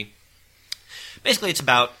 90-minute movie. Basically, it's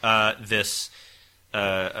about this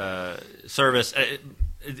service.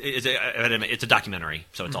 It's a documentary,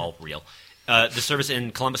 so it's all real. The service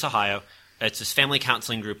in Columbus, Ohio. It's this family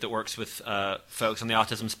counseling group that works with folks on the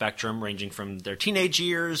autism spectrum, ranging from their teenage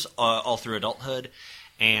years all through adulthood.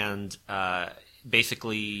 And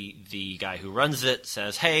basically, the guy who runs it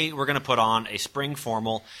says, hey, we're going to put on a spring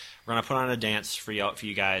formal. We're going to put on a dance for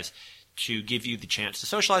you guys to give you the chance to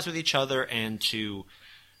socialize with each other and to,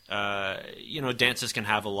 dances can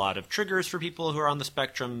have a lot of triggers for people who are on the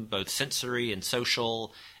spectrum, both sensory and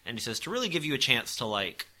social. And he says to really give you a chance to,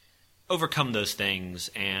 like, overcome those things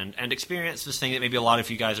and experience this thing that maybe a lot of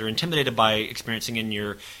you guys are intimidated by experiencing in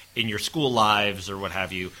your school lives or what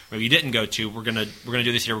have you. Maybe you didn't go to. We're gonna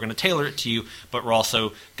do this here. We're gonna tailor it to you, but we're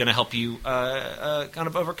also gonna help you kind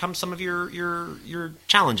of overcome some of your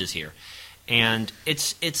challenges here. And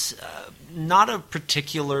it's not a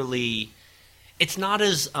particularly. It's not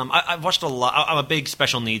as I've watched a lot. I'm a big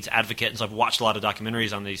special needs advocate, and so I've watched a lot of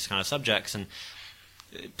documentaries on these kind of subjects. And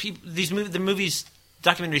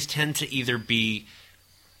documentaries tend to either be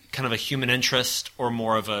kind of a human interest or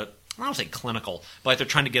more of a, I don't say clinical, but like they're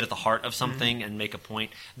trying to get at the heart of something and make a point.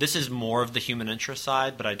 This is more of the human interest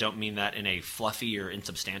side, but I don't mean that in a fluffy or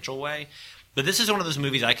insubstantial way. But this is one of those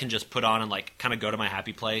movies I can just put on and like kind of go to my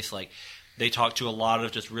happy place. Like they talk to a lot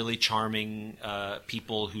of just really charming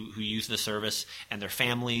people who use the service and their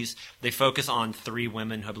families. They focus on 3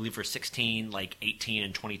 women who I believe are 16, like 18,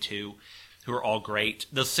 and 22, who are all great.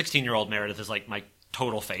 The 16-year-old Meredith is like my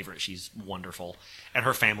total favorite. She's wonderful, and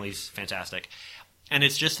her family's fantastic. And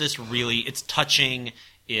it's just this really, it's touching,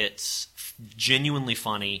 it's genuinely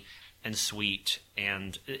funny and sweet,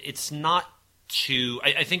 and it's not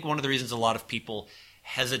I think one of the reasons a lot of people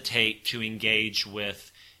hesitate to engage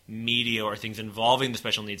with media or things involving the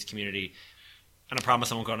special needs community, and I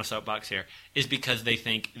promise I won't go on a soapbox here, is because they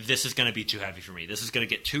think this is going to be too heavy for me. This is going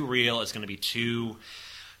to get too real. It's going to be too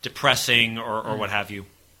depressing or what have you.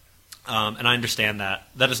 And I understand that.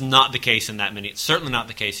 That is not the case in that many. It's certainly not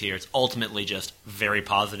the case here. It's ultimately just very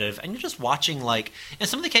positive. And you're just watching, like, in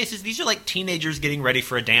some of the cases, these are like teenagers getting ready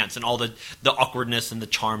for a dance and all the awkwardness and the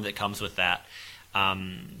charm that comes with that.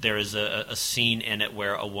 There is a scene in it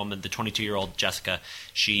where a woman, the 22-year-old Jessica,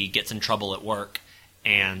 she gets in trouble at work.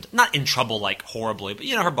 And not in trouble, like, horribly, but,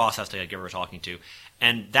 her boss has to give her a talking to.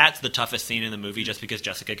 And that's the toughest scene in the movie just because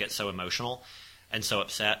Jessica gets so emotional and so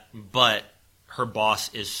upset. But her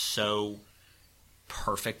boss is so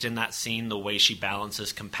perfect in that scene, the way she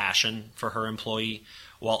balances compassion for her employee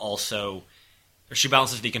while also – she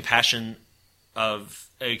balances the compassion of,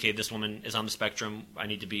 okay, this woman is on the spectrum.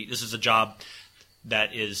 This is a job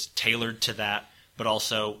that is tailored to that, but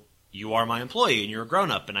also – you are my employee and you're a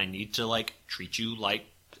grown-up and I need to, like, treat you like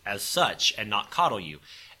as such and not coddle you.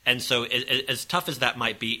 And so as tough as that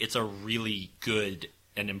might be, it's a really good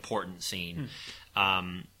and important scene.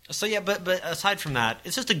 So yeah, but aside from that,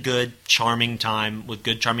 it's just a good, charming time with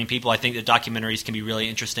good, charming people. I think the documentaries can be really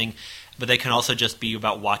interesting, but they can also just be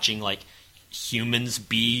about watching, like, humans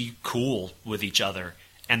be cool with each other.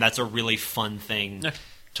 And that's a really fun thing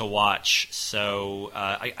to watch. So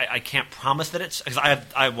I can't promise that it's – because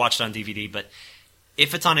I watched it on DVD, but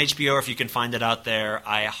if it's on HBO or if you can find it out there,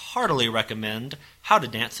 I heartily recommend How to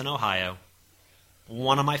Dance in Ohio.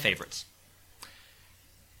 One of my favorites.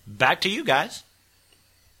 Back to you guys.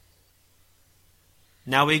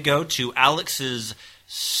 Now we go to Alex's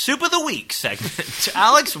Soup of the Week segment.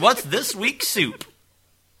 Alex, what's this week's soup?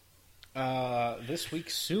 This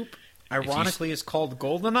week's soup, ironically, is called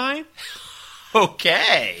GoldenEye.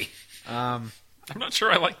 Okay. I'm not sure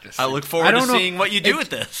I like this. I look forward to seeing what you do with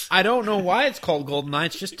this. I don't know why it's called GoldenEye.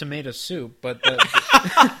 It's just tomato soup, but the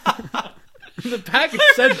package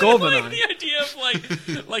said GoldenEye. I like the idea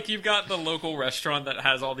of like you've got the local restaurant that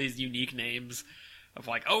has all these unique names of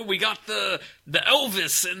like, oh, we got the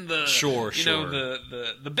Elvis and the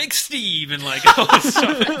the Big Steve and like all this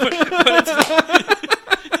stuff. But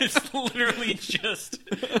it's literally just,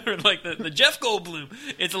 or like the Jeff Goldblum.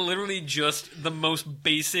 It's literally just the most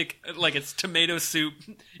basic, like it's tomato soup.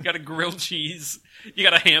 You got a grilled cheese. You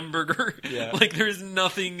got a hamburger. Yeah. Like there's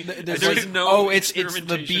nothing. There's no. Oh, it's the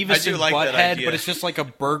Beavis and Butthead, but it's just like a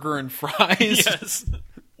burger and fries. Yes.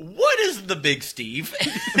 What is the Big Steve?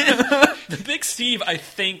 The Big Steve, I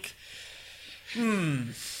think.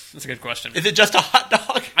 That's a good question. Is it just a hot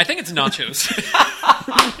dog? I think it's nachos.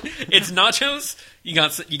 It's nachos. You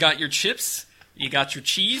got your chips. You got your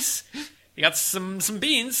cheese. You got some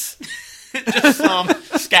beans. Just some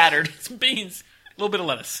scattered. Some beans. A little bit of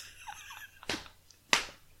lettuce.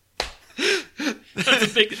 That's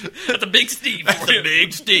a big Steve. That's a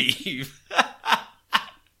Big Steve.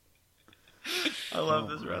 I love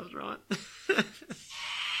this restaurant.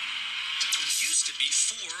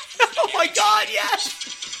 Oh my God! Yes.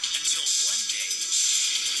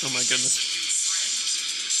 Oh my goodness.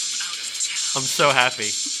 I'm so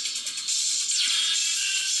happy.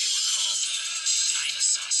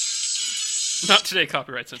 Not today,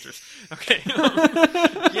 copyright censors. Okay.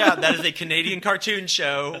 Yeah, that is a Canadian cartoon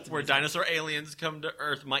show where dinosaur aliens come to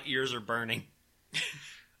Earth. My ears are burning.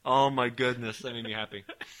 Oh my goodness, that made me happy.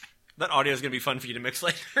 That audio is going to be fun for you to mix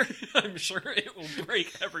later. I'm sure it will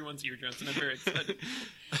break everyone's eardrums, and I'm very excited.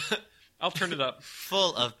 I'll turn it up.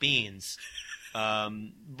 Full of beans.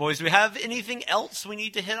 Boys, do we have anything else we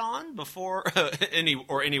need to hit on before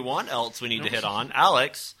anyone else we need to hit on?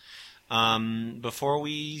 Alex, before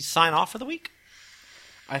we sign off for the week?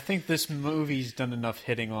 I think this movie's done enough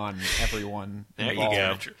hitting on everyone. There you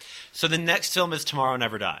go. So the next film is Tomorrow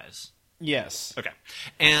Never Dies. Yes. Okay.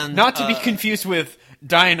 And not to be confused with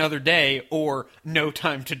Die Another Day or No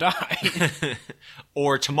Time to Die.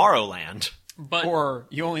 Or Tomorrowland. But or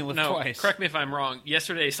You Only Live Twice. Correct me if I'm wrong.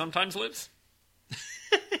 Yesterday Sometimes Lives?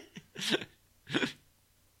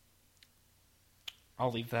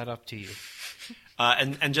 I'll leave that up to you.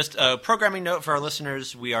 And just a programming note for our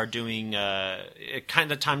listeners, we are doing it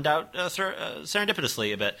kind of timed out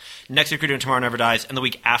serendipitously a bit. Next week we're doing Tomorrow Never Dies, and the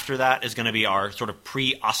week after that is going to be our sort of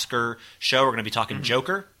pre-Oscar show. We're going to be talking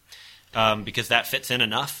Joker, because that fits in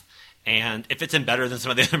enough, and it fits in better than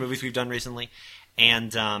some of the other movies we've done recently.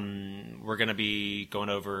 And we're going to be going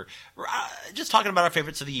over just talking about our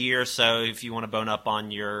favorites of the year. So if you want to bone up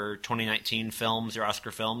on your 2019 films, your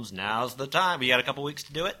Oscar films, now's the time. We got a couple weeks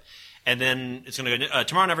to do it. And then it's going to go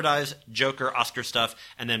Tomorrow Never Dies, Joker, Oscar stuff,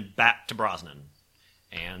 and then back to Brosnan.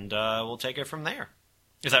 and we'll take it from there.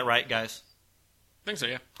 Is that right, guys? I think so,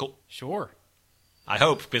 yeah. Cool. Sure. I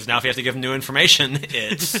hope, because now if you have to give them new information,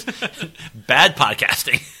 it's bad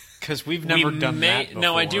podcasting. Because we've never done that before.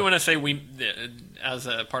 No, I do want to say as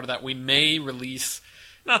a part of that, we may release.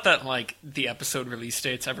 Not that like the episode release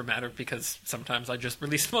dates ever matter, because sometimes I just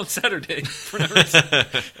release them on Saturday for no reason.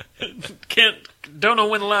 Don't know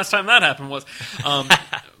when the last time that happened was,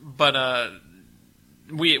 but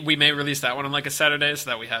we may release that one on like a Saturday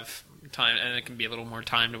so that we have time, and it can be a little more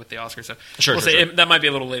timed with the Oscars. So sure. That might be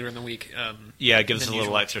a little later in the week. It gives us a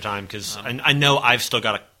little extra time, because I know I've still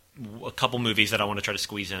got a couple movies that I want to try to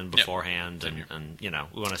squeeze in beforehand, and we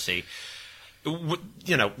want to see. We're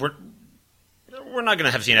not going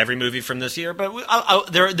to have seen every movie from this year, but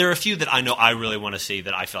there are a few that I know I really want to see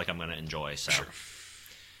that I feel like I'm going to enjoy. So sure.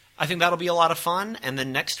 I think that'll be a lot of fun. And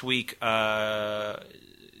then next week, tomorrow,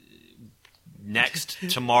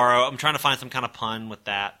 I'm trying to find some kind of pun with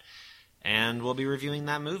that, and we'll be reviewing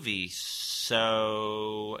that movie.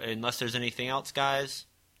 So unless there's anything else, guys,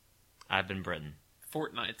 I've been Britton.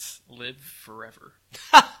 Fortnites live forever.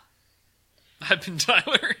 I've been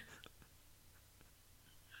Tyler.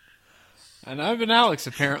 And I've been Alex,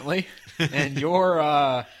 apparently. And you're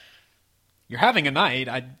having a night.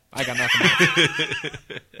 I got nothing else.